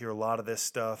enough to hear a lot of this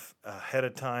stuff ahead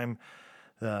of time.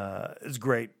 It's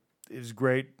great. It's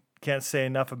great. Can't say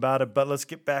enough about it. But let's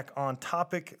get back on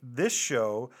topic. This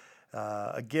show,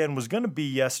 again, was going to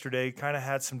be yesterday. Kind of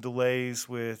had some delays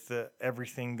with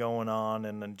everything going on,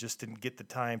 and then just didn't get the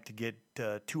time to get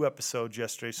 2 episodes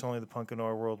yesterday. So only the Punk and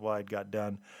Ore Worldwide got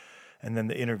done, and then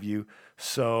the interview.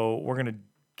 So we're going to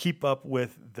keep up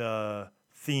with the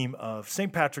theme of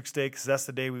St. Patrick's Day, because that's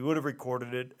the day we would have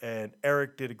recorded it, and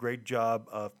Eric did a great job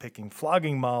of picking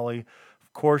Flogging Molly.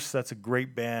 Of course, that's a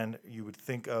great band you would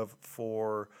think of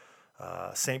for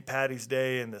St. Patty's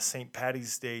Day and the St.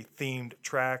 Patty's Day themed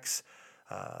tracks.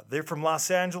 They're from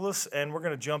Los Angeles, and we're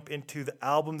going to jump into the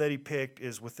album that he picked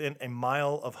is Within a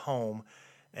Mile of Home.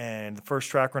 And the first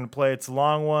track we're going to play, it's a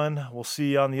long one. We'll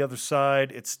see you on the other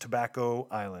side. It's Tobacco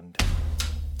Island.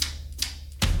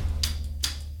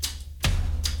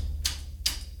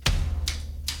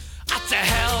 At the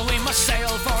hell we must sail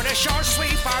for the shores,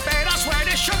 sweet Barbados, where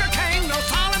the sugar cane grows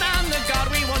taller than the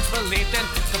God we once believed in.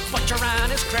 The butcher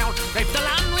and his crowd raped the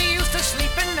land we used to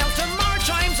sleep in. Now to more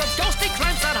chimes of ghostly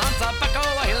crimes that haunt Tobacco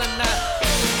Island.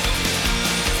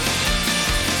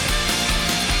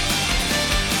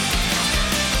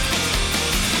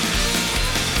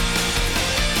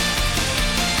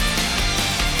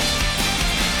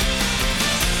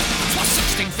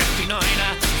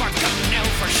 Forgotten now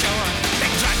for sure. Big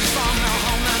dragons from their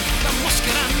homeland, the musket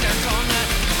and their gun.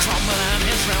 Cromwell and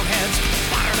his round heads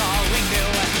battered all we knew.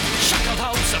 Shackled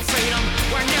hopes of freedom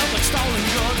were now but stolen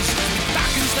goods.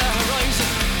 Darkens the horizon,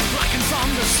 blackened from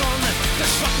the sun.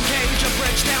 This rotten cage of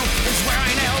Bridgetown is where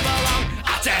I now belong.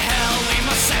 At the hell we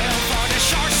must sail for the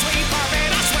short sweet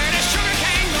Barbados, where the sugar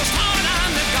cane goes taller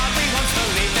than the God we once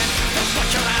believed in. The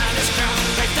butcher and his crown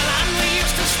raped the land we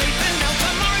used to sleep in. Now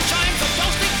tomorrow chimes of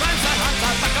ghostly crimes that haunt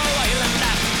Tobacco Island.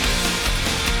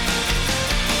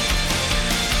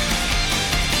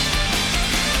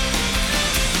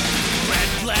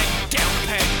 Red leg, down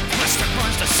peg, blister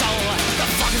burns the soul. The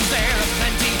flogging's there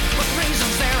aplenty, but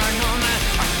reasons there are none.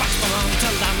 Our backs belong to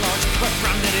landlords, where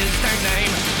branded is their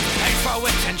name. Paid for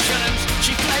with 10 shillings,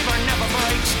 cheap labour never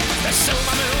breaks. The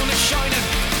silver moon is shining,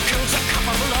 cools the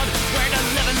copper blood, where the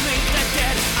living meet the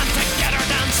dead, and together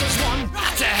dance as one.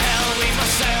 At the hell we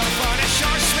must sail for the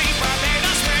shore sweet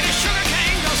Barbados, where the sugar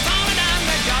cane goes taller than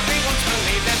the God we once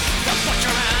believed in. The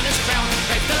butcher and his crown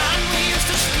raped the land we used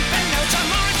to sleep in. Now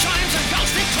tomorrow chimes and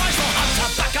ghostly cries will haunt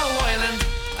Tobacco Island.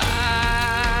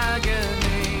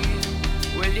 Agony,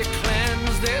 will you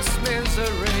cleanse this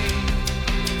misery?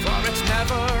 For it's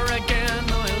never again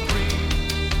I'll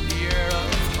breathe the air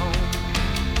of home.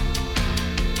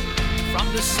 From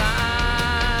the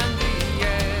sandy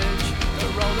edge, the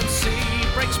rolling sea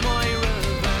breaks my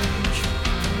revenge.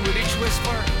 And with each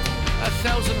whisper,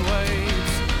 1,000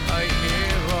 waves, I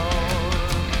hear all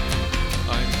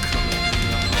I'm coming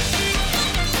home.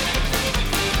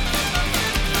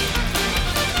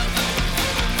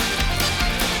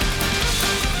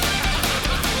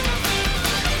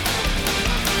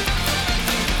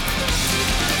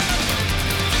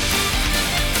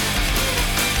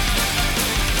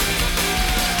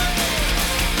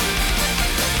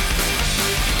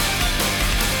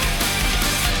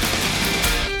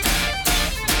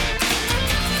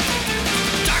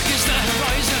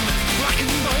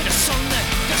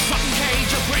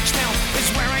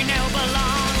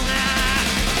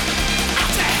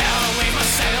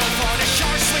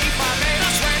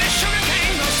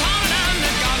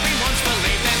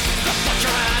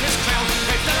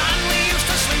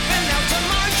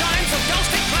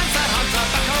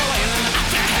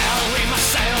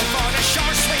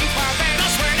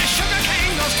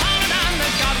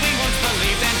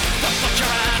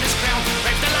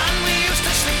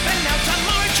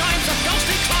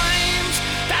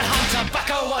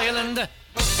 Island.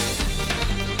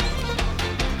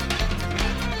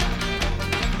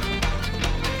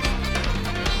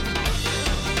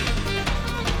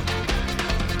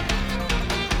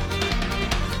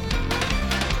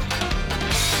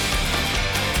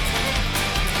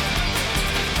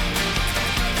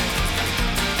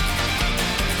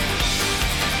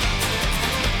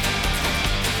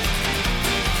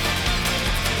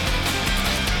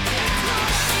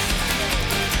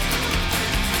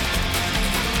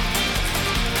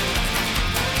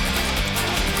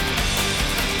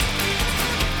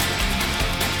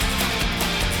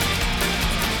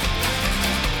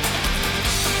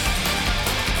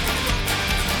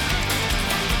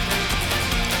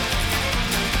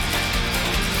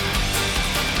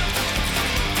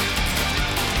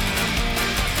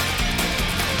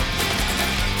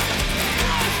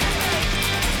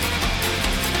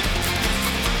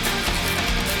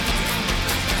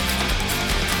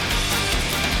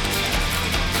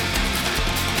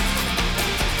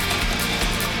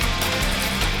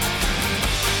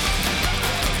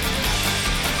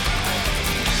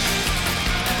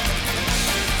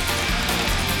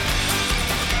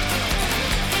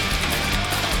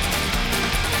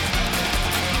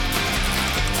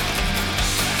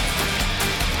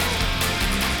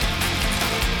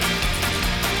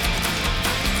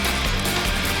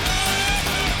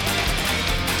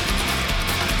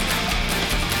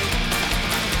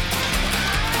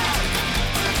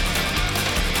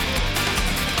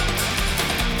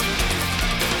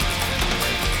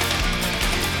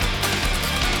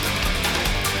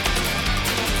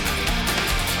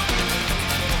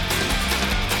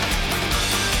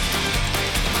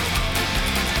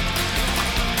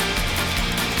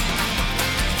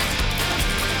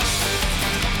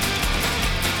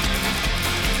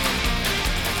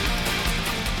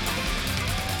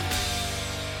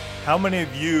 How many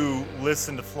of you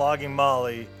listened to Flogging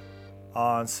Molly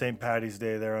on St. Paddy's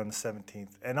Day there on the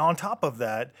 17th? And on top of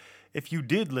that, if you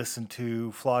did listen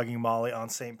to Flogging Molly on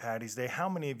St. Paddy's Day, how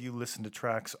many of you listened to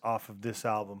tracks off of this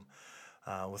album,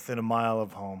 Within a Mile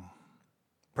of Home?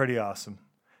 Pretty awesome.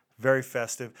 Very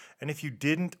festive. And if you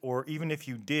didn't, or even if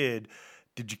you did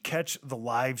you catch the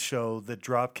live show that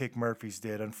Dropkick Murphys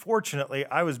did? Unfortunately,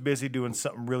 I was busy doing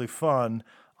something really fun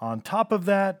on top of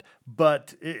that,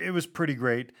 but it was pretty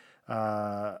great.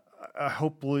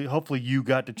 Hopefully you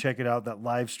got to check it out, that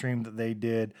live stream that they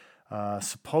did,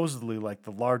 supposedly like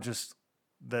the largest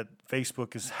that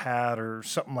Facebook has had or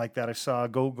something like that. I saw,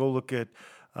 go look at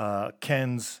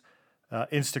Ken's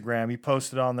Instagram. He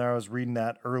posted on there. I was reading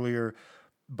that earlier.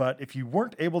 But if you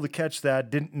weren't able to catch that,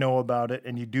 didn't know about it,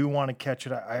 and you do want to catch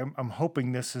it, I'm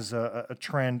hoping this is a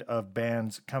trend of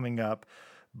bands coming up.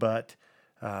 But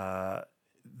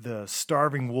the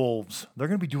Starving Wolves, they're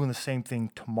going to be doing the same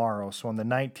thing tomorrow, so on the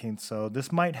 19th. So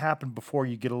this might happen before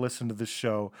you get to listen to this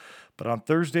show. But on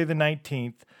Thursday the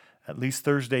 19th, at least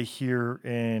Thursday here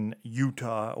in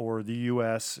Utah or the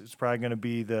U.S., it's probably going to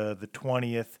be the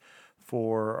 20th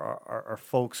for our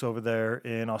folks over there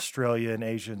in Australia and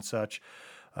Asia and such.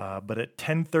 But at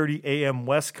 10:30 a.m.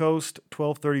 West Coast,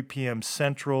 12:30 p.m.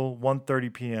 Central,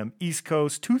 1:30 p.m. East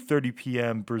Coast, 2:30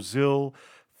 p.m. Brazil,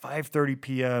 5:30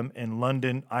 p.m. in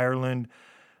London, Ireland,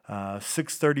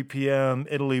 6:30 p.m.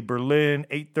 Italy, Berlin,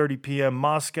 8:30 p.m.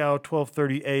 Moscow,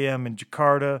 12:30 a.m. in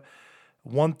Jakarta,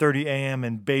 1:30 a.m.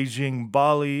 in Beijing,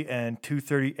 Bali, and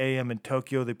 2:30 a.m. in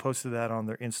Tokyo. They posted that on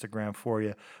their Instagram for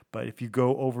you. But if you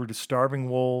go over to Starving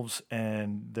Wolves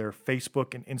and their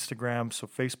Facebook and Instagram, so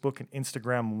Facebook and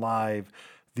Instagram Live,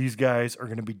 these guys are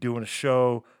going to be doing a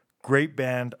show. Great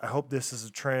band. I hope this is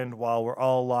a trend while we're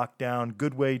all locked down.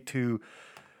 Good way to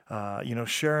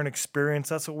share an experience.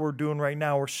 That's what we're doing right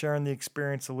now. We're sharing the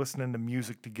experience of listening to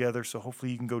music together. So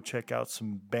hopefully you can go check out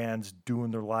some bands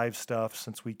doing their live stuff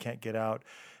since we can't get out.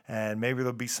 And maybe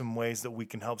there'll be some ways that we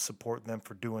can help support them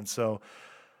for doing so.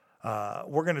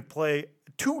 We're going to play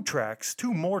two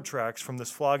more tracks from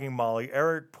this Flogging Molly.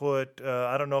 Eric put,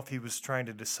 I don't know if he was trying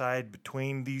to decide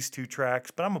between these two tracks,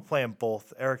 but I'm going to play them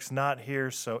both. Eric's not here,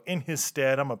 so in his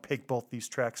stead, I'm going to pick both these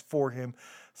tracks for him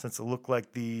since it looked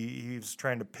like he was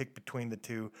trying to pick between the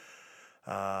two.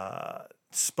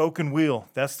 Spoken Wheel,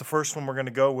 that's the first one we're going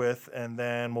to go with, and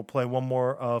then we'll play one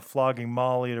more of Flogging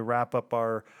Molly to wrap up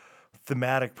our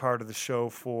thematic part of the show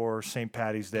for St.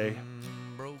 Paddy's Day.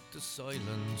 Broke the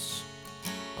silence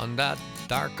on that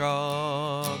dark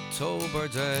October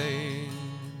day.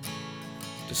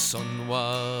 The sun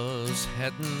was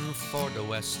heading for the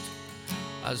west.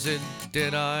 As it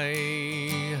did, I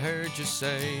heard you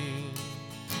say,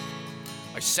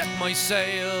 I set my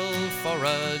sail for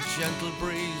a gentle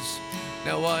breeze.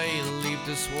 Now I leave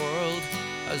this world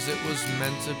as it was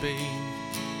meant to be.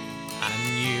 And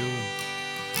you,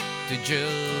 did you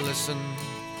listen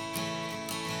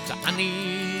to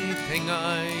anything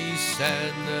I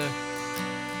said?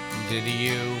 Did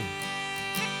you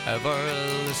ever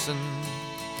listen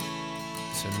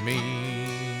to me?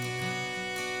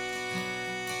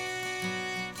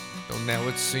 Though now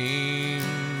it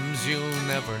seems you'll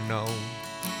never know,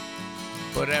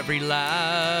 but every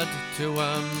lad to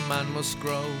a man must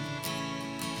grow,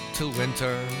 till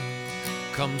winter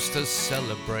comes to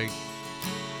celebrate,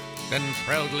 then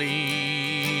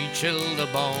proudly chill the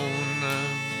bone.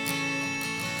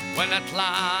 When at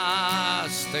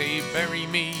last they bury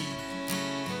me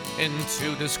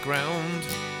into this ground,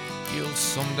 you'll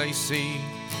someday see.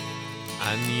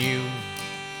 And you,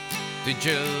 did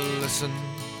you listen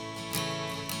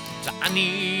to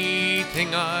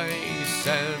anything I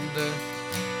said?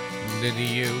 Did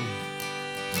you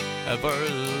ever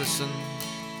listen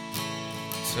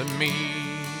to me?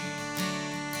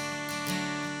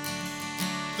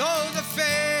 Though the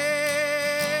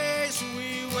face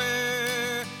we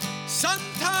wear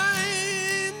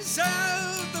sometimes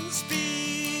seldom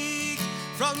speak,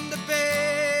 from the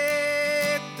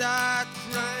babe that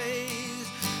cries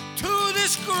to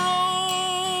this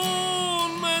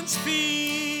grown man's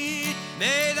feet,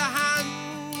 may the hand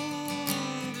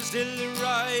still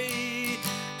write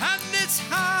and its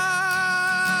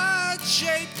heart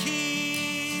shape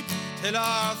keep, till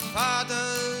our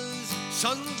fathers,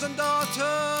 sons and daughters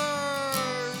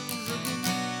agree.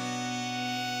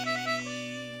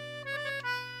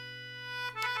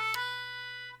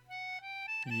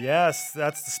 Yes,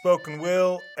 that's the spoken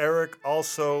will. Eric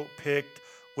also picked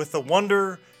With a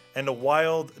Wonder and a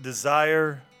Wild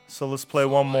Desire. So let's play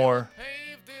one more.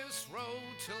 Pave this road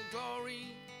till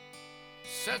glory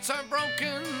sets our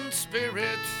broken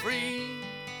spirit free.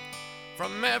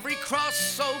 From every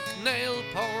cross-soaked nail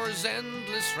pours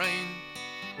endless rain,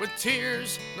 with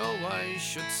tears no eye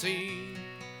should see.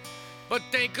 But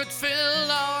they could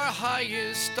fill our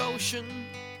highest ocean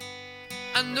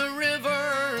and the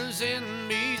rivers in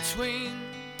between.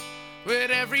 With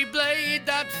every blade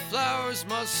that flowers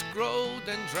must grow,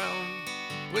 then drown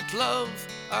with love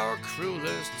our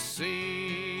cruelest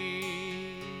sea.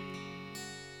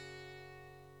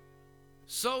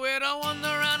 So with a wonder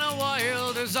and a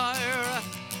wild desire,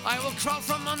 I will crawl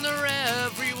from under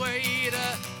every weight.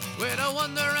 With a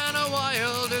wonder and a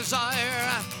wild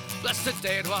desire, blessed the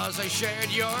day it was I shared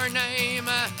your name.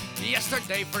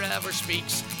 Yesterday forever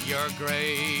speaks your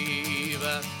grave.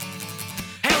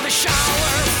 Hail the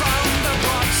shower from the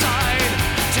broadside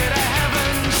to the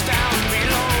heavens down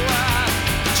below.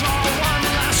 Draw one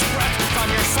last breath from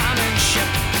your famine ship,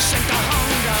 sink the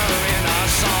hunger in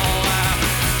us all.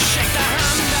 Shake the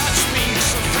hand that speaks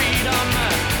of freedom,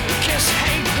 kiss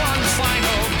hate one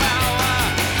final bow,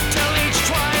 till each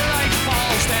twilight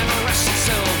falls, then rest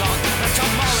still on the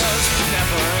tomorrows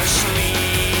never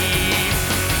sleep.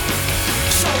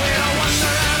 So in a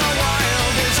wonder and a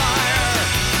wild desire,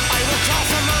 I will crawl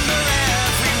from under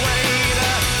every weight.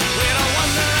 With a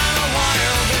wonder and a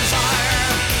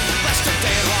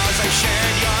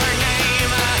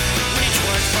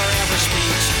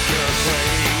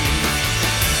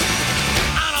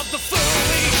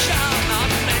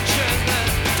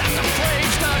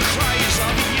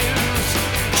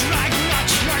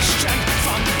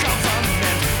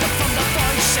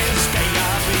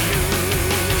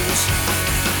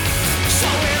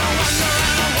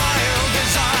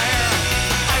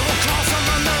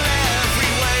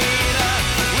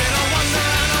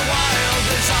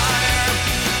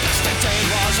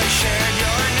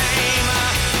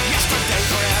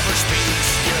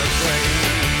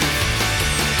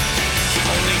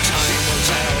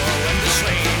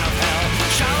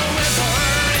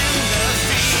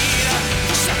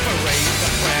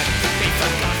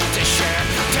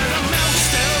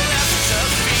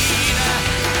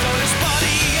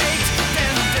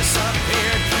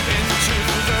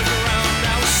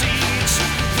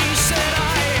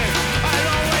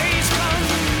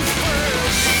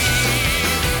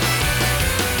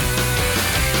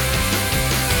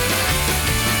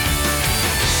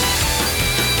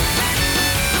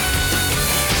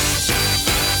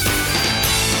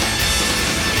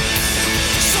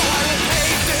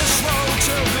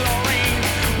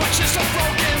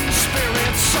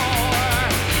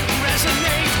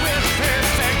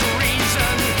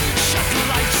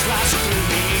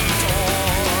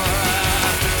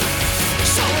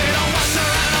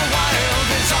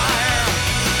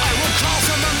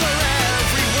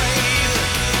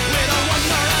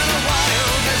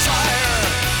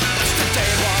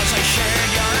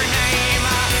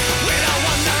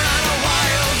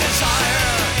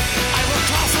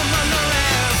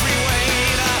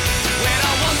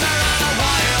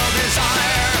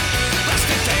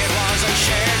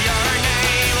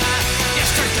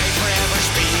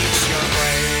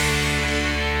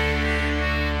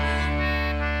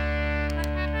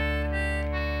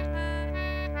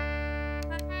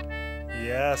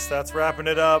Yes, that's wrapping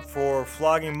it up for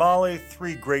Flogging Molly.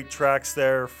 3 great tracks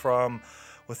there from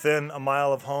Within a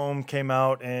Mile of Home. Came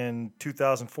out in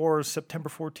 2004, September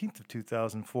 14th of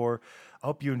 2004. I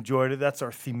hope you enjoyed it. That's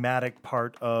our thematic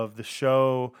part of the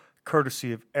show,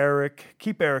 courtesy of Eric.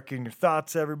 Keep Eric in your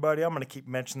thoughts, everybody. I'm going to keep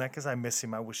mentioning that because I miss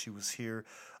him. I wish he was here.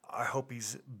 I hope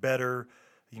he's better,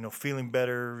 feeling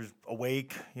better,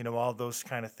 awake, all those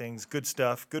kind of things. Good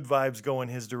stuff, good vibes going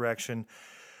his direction.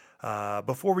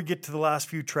 Before we get to the last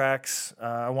few tracks,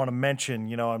 I want to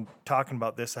mention, I'm talking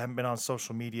about this. I haven't been on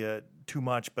social media too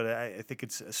much, but I think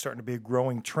it's starting to be a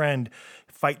growing trend.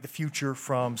 Fight the Future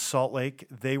from Salt Lake.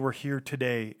 They were here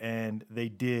today, and they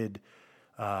did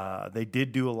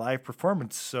do a live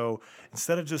performance. So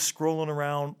instead of just scrolling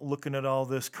around looking at all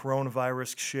this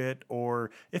coronavirus shit,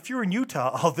 or if you're in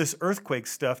Utah, all this earthquake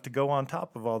stuff to go on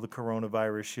top of all the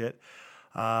coronavirus shit,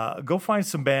 go find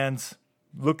some bands.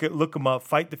 Look them up.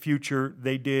 Fight the Future.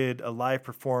 They did a live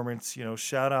performance.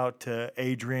 Shout out to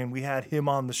Adrian. We had him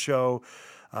on the show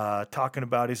talking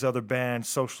about his other band,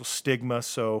 Social Stigma.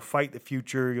 So Fight the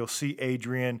Future. You'll see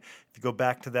Adrian. If you go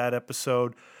back to that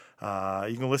episode,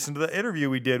 you can listen to the interview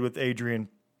we did with Adrian.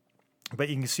 But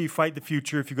you can see Fight the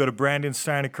Future if you go to Brandon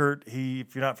Steinekert.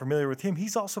 If you're not familiar with him,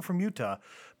 he's also from Utah,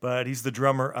 but he's the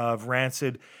drummer of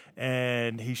Rancid,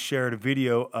 and he shared a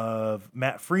video of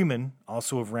Matt Freeman,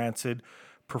 also of Rancid,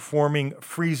 performing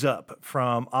Freeze Up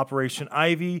from Operation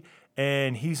Ivy,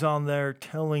 and he's on there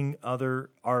telling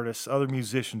other artists, other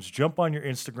musicians, jump on your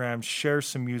Instagram, share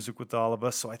some music with all of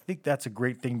us. So I think that's a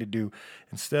great thing to do.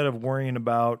 Instead of worrying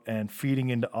about and feeding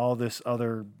into all this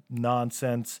other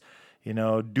nonsense,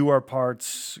 do our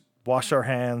parts, wash our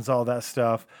hands, all that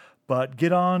stuff. But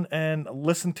get on and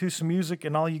listen to some music,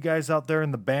 and all you guys out there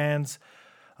in the bands,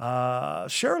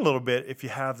 share a little bit if you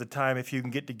have the time, if you can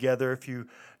get together, if you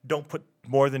don't put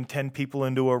more than 10 people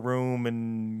into a room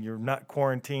and you're not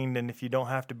quarantined, and if you don't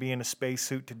have to be in a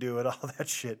spacesuit to do it, all that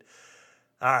shit.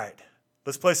 All right,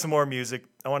 let's play some more music.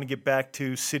 I want to get back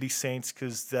to City Saints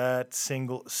because that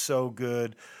single is so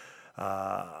good.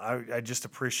 I just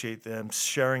appreciate them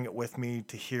sharing it with me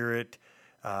to hear it.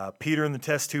 Peter and the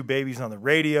Test Tube Babies on the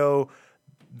radio.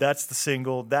 That's the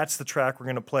single. That's the track we're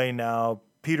going to play now.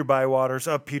 Peter Bywaters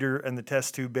of Peter and the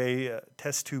Test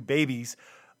Tube Babies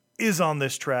is on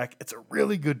this track. It's a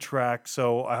really good track,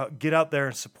 so get out there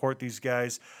and support these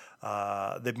guys.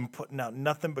 They've been putting out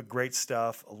nothing but great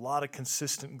stuff, a lot of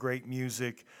consistent great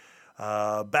music.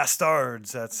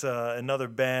 Bastards, that's another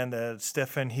band that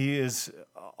Stefan, he is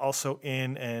also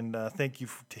in, and thank you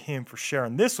to him for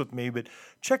sharing this with me. But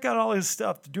check out all his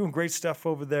stuff. They're doing great stuff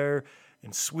over there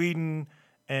in Sweden.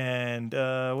 And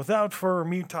without for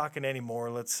me talking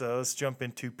anymore, let's jump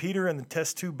into Peter and the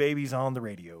Test Tube Babies on the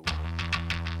radio.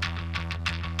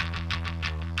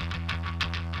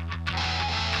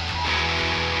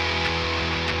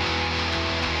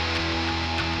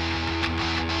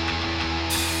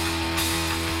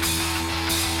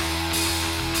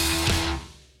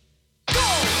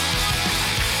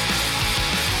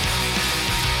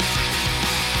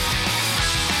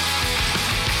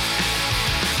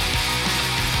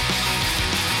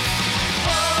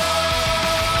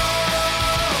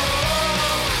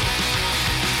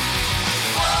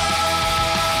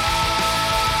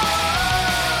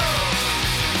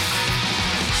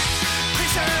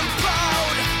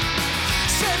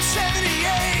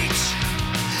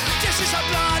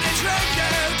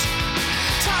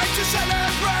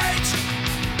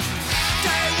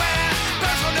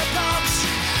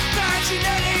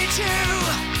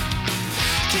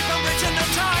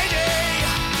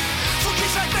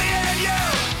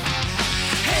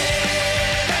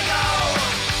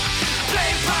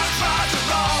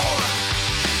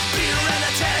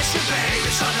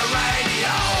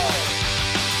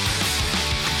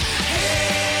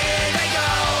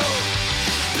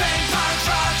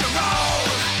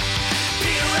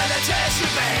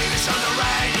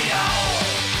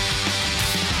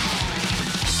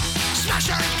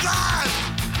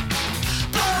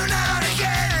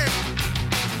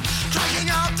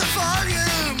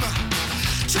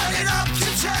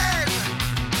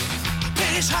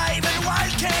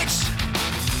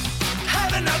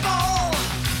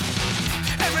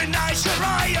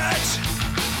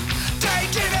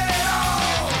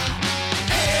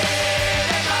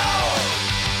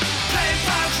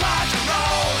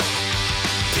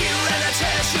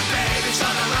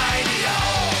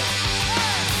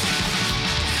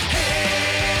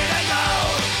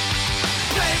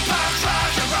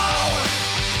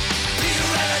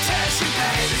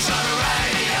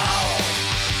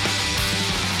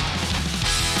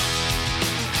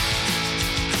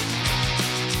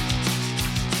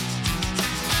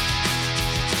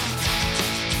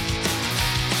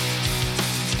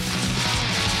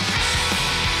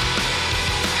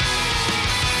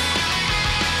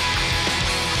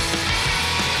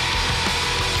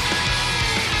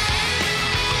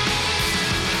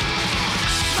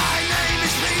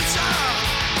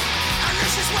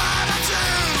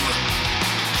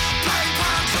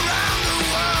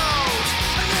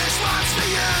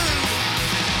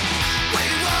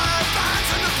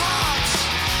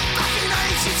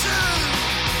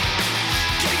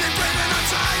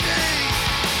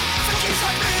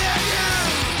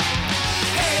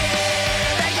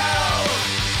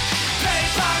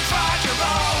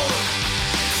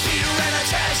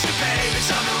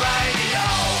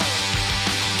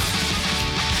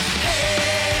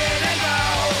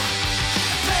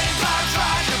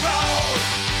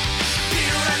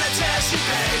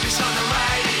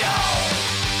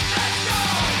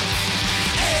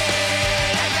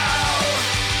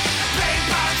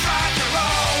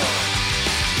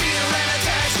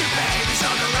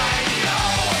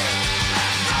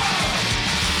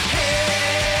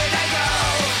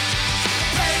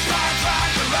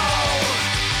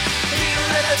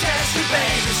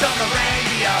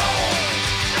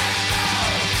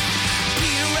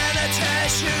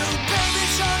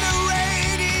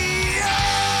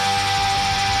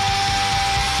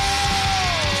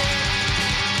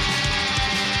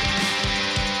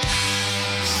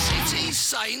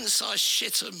 Saints, I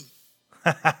shit 'em.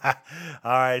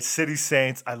 All right, City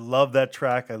Saints. I love that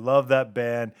track. I love that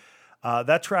band.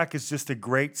 That track is just a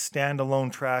great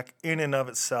standalone track in and of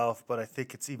itself, but I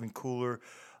think it's even cooler,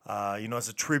 as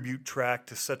a tribute track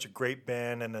to such a great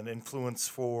band and an influence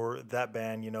for that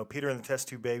band. Peter and the Test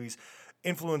Tube Babies,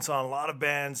 influence on a lot of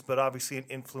bands, but obviously an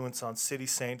influence on City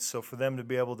Saints. So for them to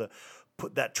be able to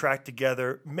put that track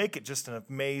together, make it just an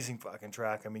amazing fucking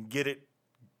track. I mean, get it,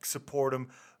 support them.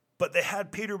 But they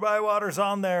had Peter Bywaters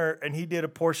on there, and he did a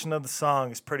portion of the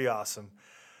song. It's pretty awesome.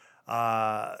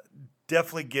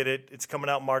 Definitely get it. It's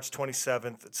coming out March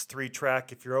 27th. It's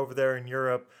 3-track. If you're over there in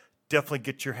Europe, definitely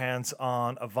get your hands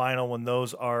on a vinyl when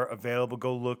those are available.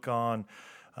 Go look on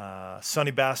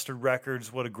Sonny Bastard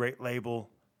Records. What a great label.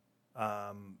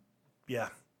 Yeah,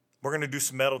 we're going to do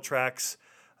some metal tracks.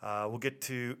 We'll get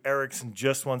to Eric's in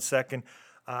just 1 second.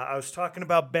 I was talking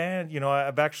about band.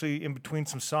 I've actually, in between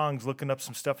some songs, looking up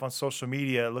some stuff on social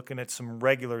media, looking at some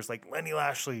regulars. Like Lenny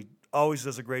Lashley always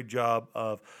does a great job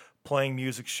of playing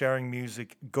music, sharing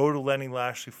music. Go to Lenny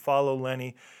Lashley, follow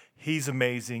Lenny. He's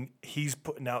amazing. He's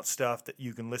putting out stuff that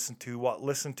you can listen to,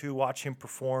 watch him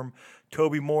perform.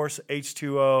 Toby Morse,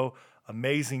 H2O,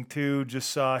 amazing too. Just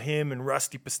saw him and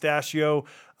Rusty Pistachio.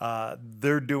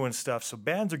 They're doing stuff. So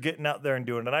bands are getting out there and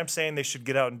doing it. And I'm saying they should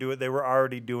get out and do it. They were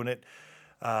already doing it.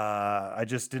 I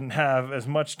just didn't have as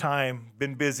much time,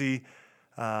 been busy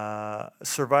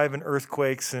surviving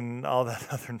earthquakes and all that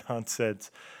other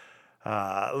nonsense.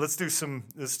 Let's do some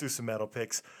metal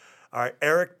picks. All right,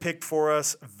 Eric picked for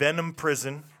us Venom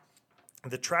Prison.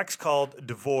 The track's called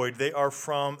Devoid. They are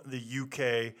from the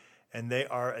UK, and they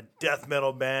are a death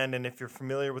metal band. And if you're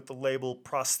familiar with the label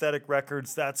Prosthetic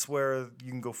Records, that's where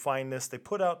you can go find this. They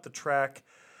put out the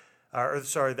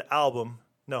album.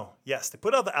 They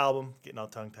put out the album. Getting all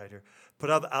tongue-tied here. Put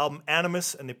out the album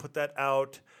Animus, and they put that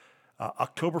out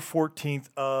October 14th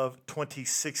of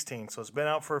 2016. So it's been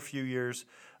out for a few years.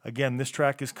 Again, this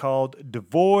track is called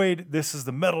Devoid. This is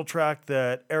the metal track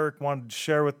that Eric wanted to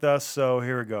share with us, so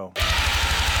here we go.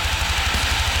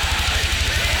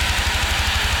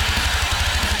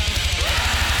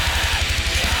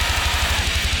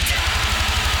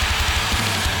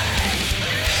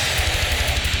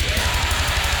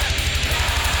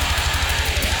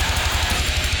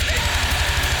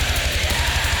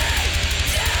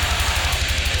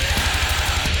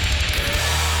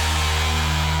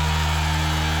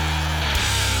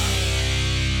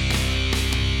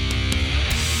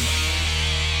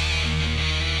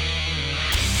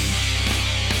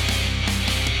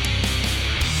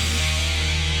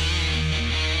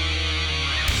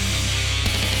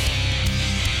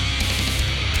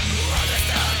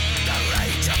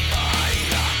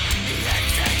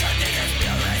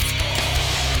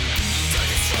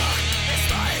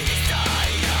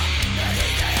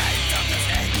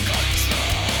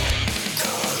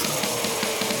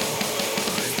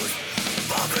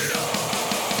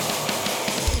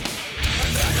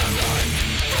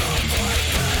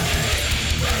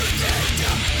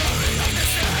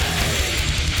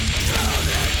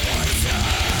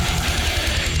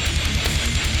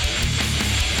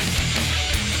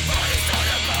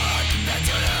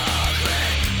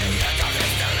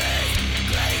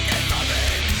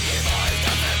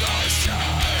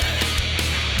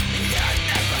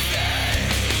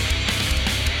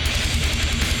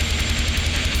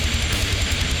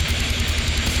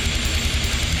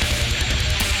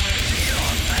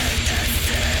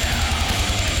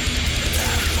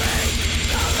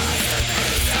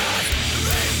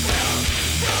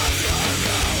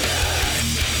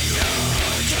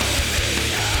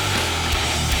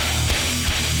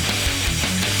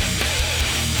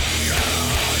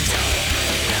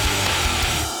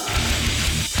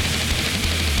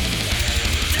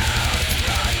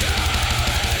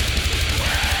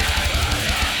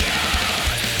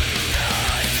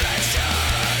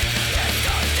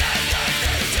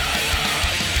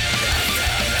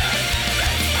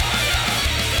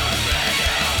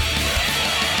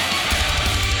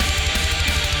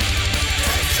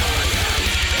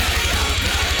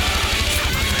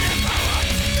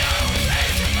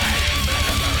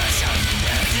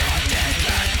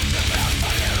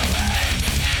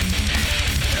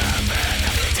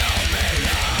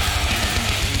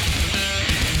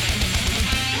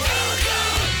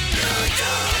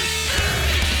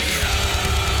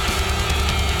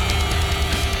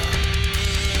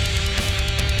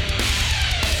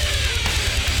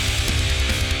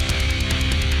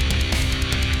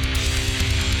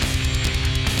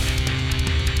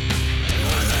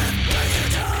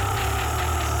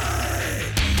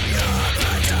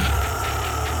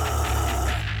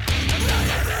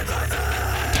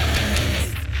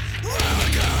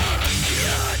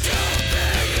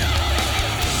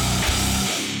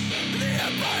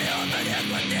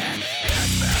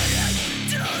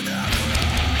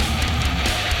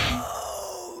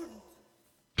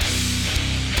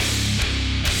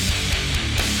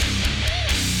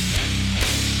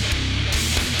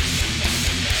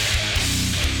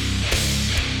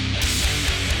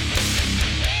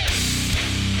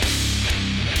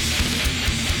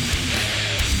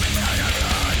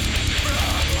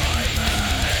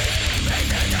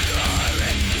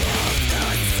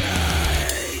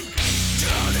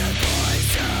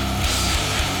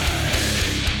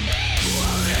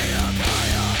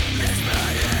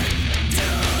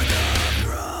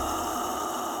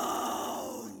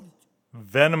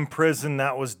 Venom Prison,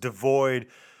 that was Devoid.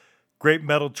 Great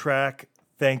metal track.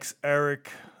 Thanks, Eric.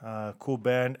 Cool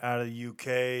band out of the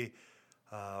UK.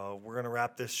 We're going to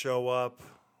wrap this show up.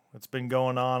 It's been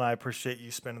going on. I appreciate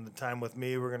you spending the time with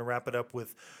me. We're going to wrap it up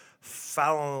with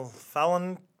Phalanx?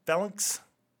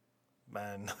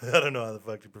 Man, I don't know how the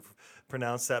fuck to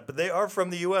pronounce that. But they are from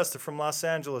the U.S. They're from Los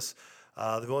Angeles.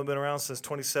 They've only been around since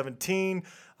 2017.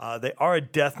 They are a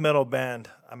death metal band.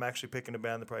 I'm actually picking a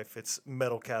band that probably fits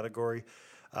metal category.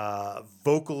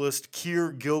 Vocalist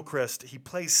Keir Gilchrist. He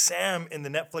plays Sam in the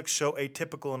Netflix show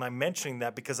Atypical, and I'm mentioning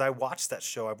that because I watched that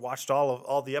show. I've watched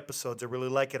all the episodes. I really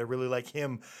like it. I really like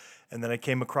him. And then I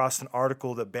came across an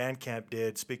article that Bandcamp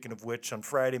did. Speaking of which, on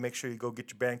Friday, make sure you go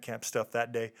get your Bandcamp stuff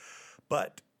that day.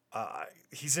 But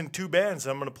he's in two bands.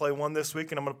 I'm going to play one this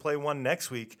week, and I'm going to play one next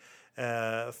week.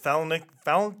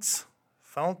 Phalanx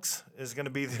is going to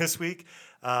be this week.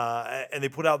 And they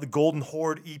put out the Golden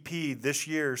Horde EP this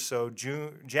year, so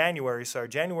January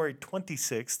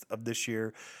 26th of this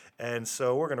year. And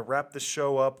so we're going to wrap this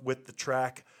show up with the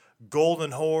track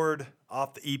Golden Horde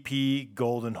off the EP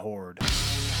Golden Horde.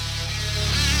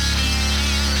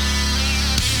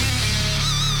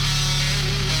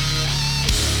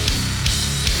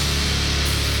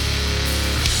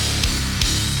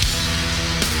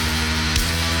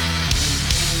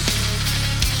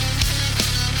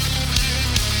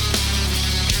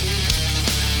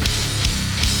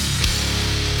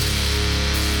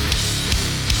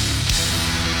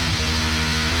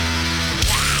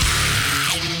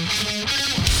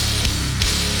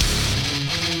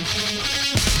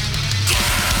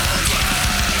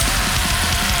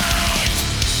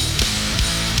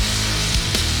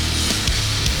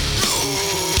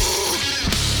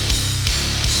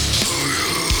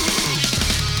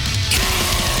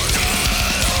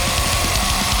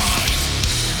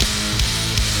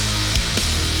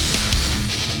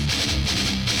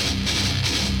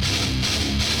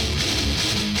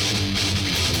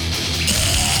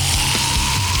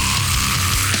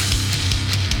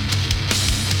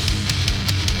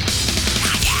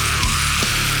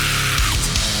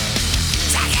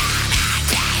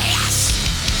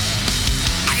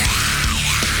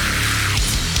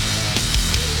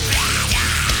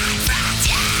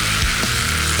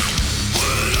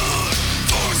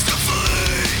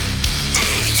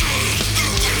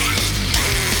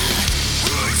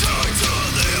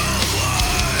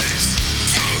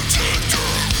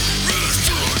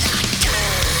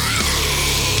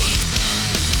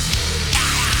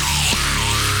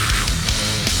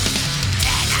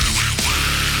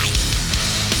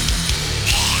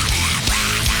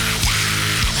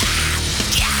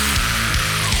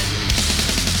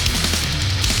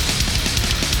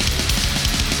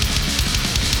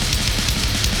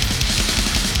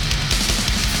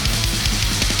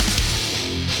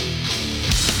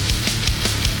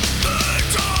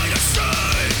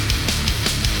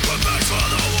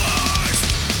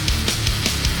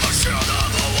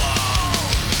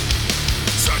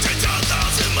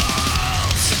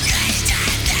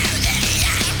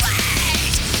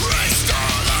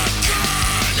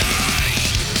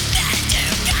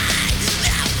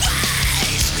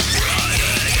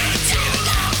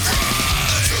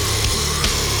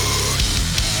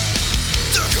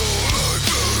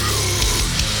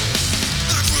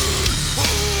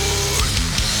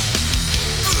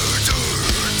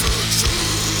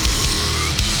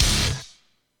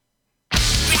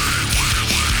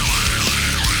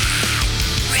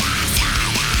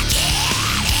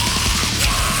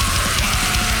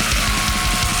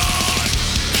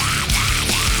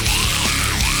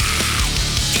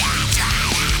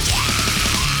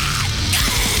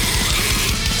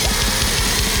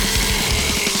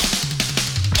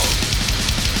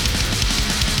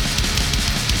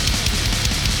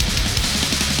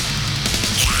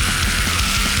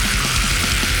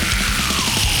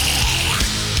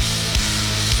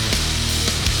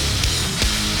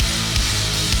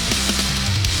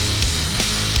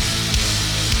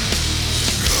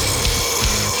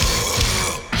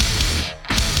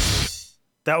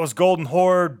 That was Golden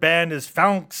Horde. Band is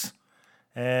Phalanx.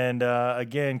 And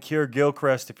again, Keir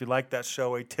Gilchrist, if you like that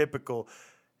show, Atypical,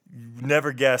 you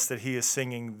never guessed that he is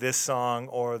singing this song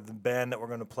or the band that we're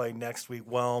going to play next week,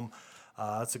 Whelm.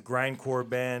 It's a grindcore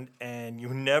band, and you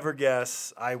never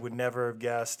guess. I would never have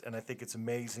guessed, and I think it's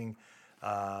amazing.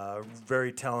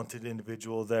 Very talented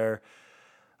individual there.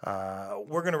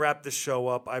 We're going to wrap this show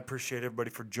up. I appreciate everybody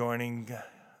for joining.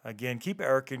 Again, keep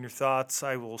Eric in your thoughts.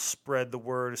 I will spread the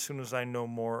word as soon as I know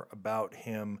more about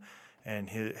him and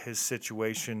his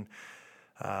situation.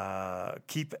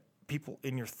 Keep people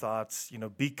in your thoughts.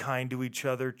 Be kind to each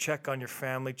other. Check on your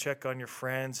family. Check on your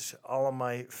friends. All of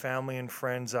my family and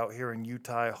friends out here in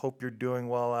Utah, I hope you're doing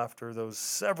well after those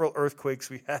several earthquakes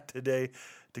we had today,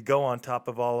 to go on top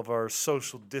of all of our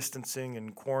social distancing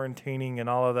and quarantining and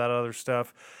all of that other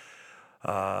stuff.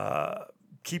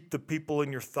 Keep the people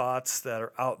in your thoughts that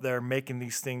are out there making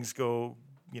these things go,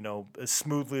 as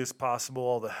smoothly as possible.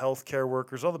 All the healthcare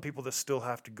workers, all the people that still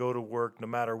have to go to work, no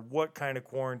matter what kind of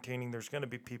quarantining, there's going to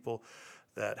be people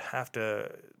that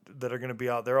are going to be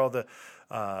out there. All the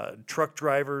truck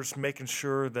drivers, making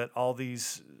sure that all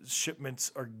these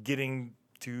shipments are getting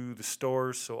to the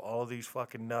stores so all of these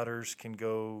fucking nutters can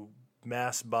go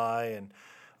mass buy and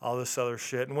all this other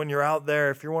shit. And when you're out there,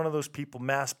 if you're one of those people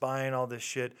mass buying all this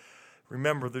shit,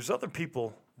 remember, there's other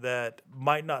people that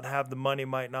might not have the money,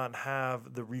 might not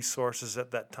have the resources at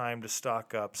that time to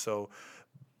stock up. So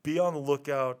be on the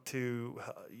lookout to,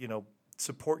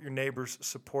 support your neighbors,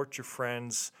 support your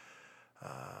friends.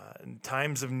 In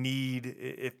times of need,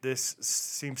 if this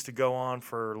seems to go on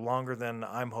for longer than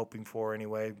I'm hoping for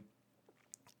anyway,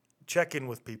 check in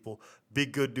with people, be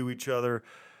good to each other.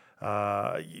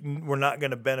 We're not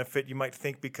going to benefit. You might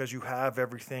think because you have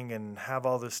everything and have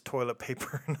all this toilet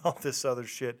paper and all this other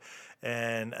shit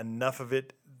and enough of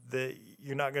it, that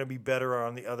you're not going to be better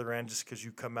on the other end just because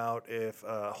you come out if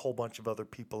a whole bunch of other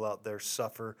people out there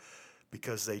suffer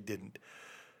because they didn't.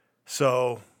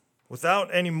 So without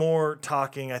any more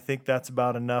talking, I think that's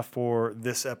about enough for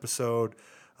this episode.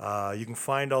 You can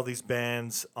find all these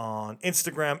bands on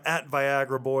Instagram at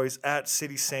Viagra Boys, at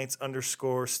City Saints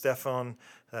 _Stefan,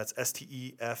 that's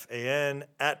Stefan,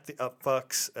 at The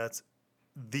Upfucks, that's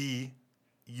the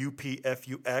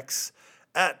UPFUX,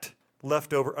 at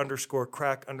Leftover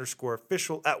 _Crack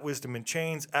 _Official, at Wisdom in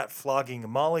Chains, at Flogging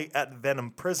Molly, at Venom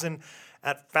Prison,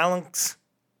 at Phalanx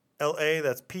LA,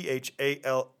 that's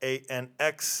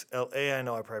PHALANX LA. I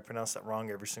know I probably pronounced that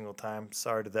wrong every single time.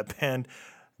 Sorry to that band.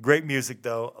 Great music,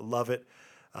 though. I love it.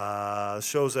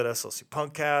 Shows at SLC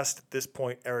Punkcast. At this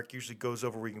point, Eric usually goes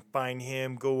over where you can find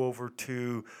him. Go over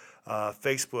to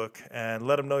Facebook and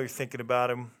let him know you're thinking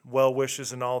about him. Well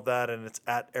wishes and all that. And it's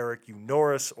at Eric U.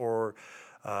 Norris or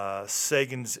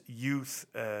Sagan's Youth,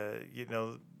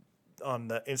 on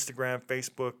the Instagram,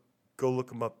 Facebook. Go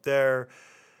look him up there.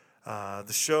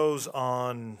 The show's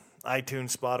on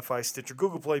iTunes, Spotify, Stitcher,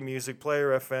 Google Play Music,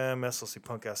 Player FM,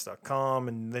 slcpunkcast.com,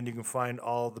 and then you can find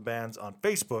all the bands on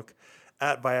Facebook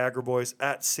at Viagra Boys,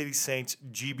 at City Saints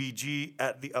GBG,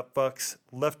 at The Upfucks,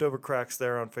 Leftover Cracks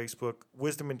there on Facebook.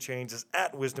 Wisdom in Chains is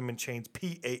at Wisdom in Chains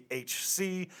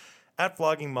PAHC, at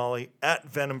Flogging Molly, at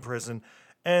Venom Prison,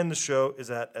 and the show is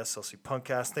at SLC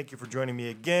Punkcast. Thank you for joining me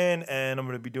again, and I'm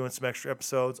going to be doing some extra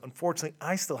episodes. Unfortunately,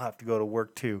 I still have to go to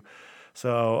work too.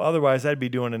 So otherwise, I'd be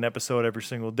doing an episode every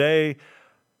single day.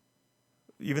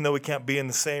 Even though we can't be in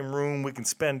the same room, we can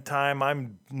spend time.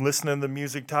 I'm listening to the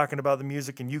music, talking about the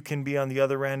music, and you can be on the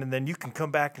other end. And then you can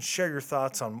come back and share your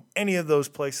thoughts on any of those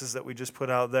places that we just put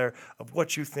out there of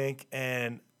what you think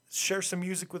and share some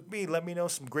music with me. Let me know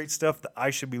some great stuff that I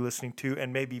should be listening to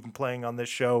and maybe even playing on this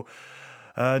show.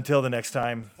 Until the next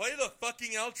time. Play the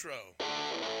fucking outro.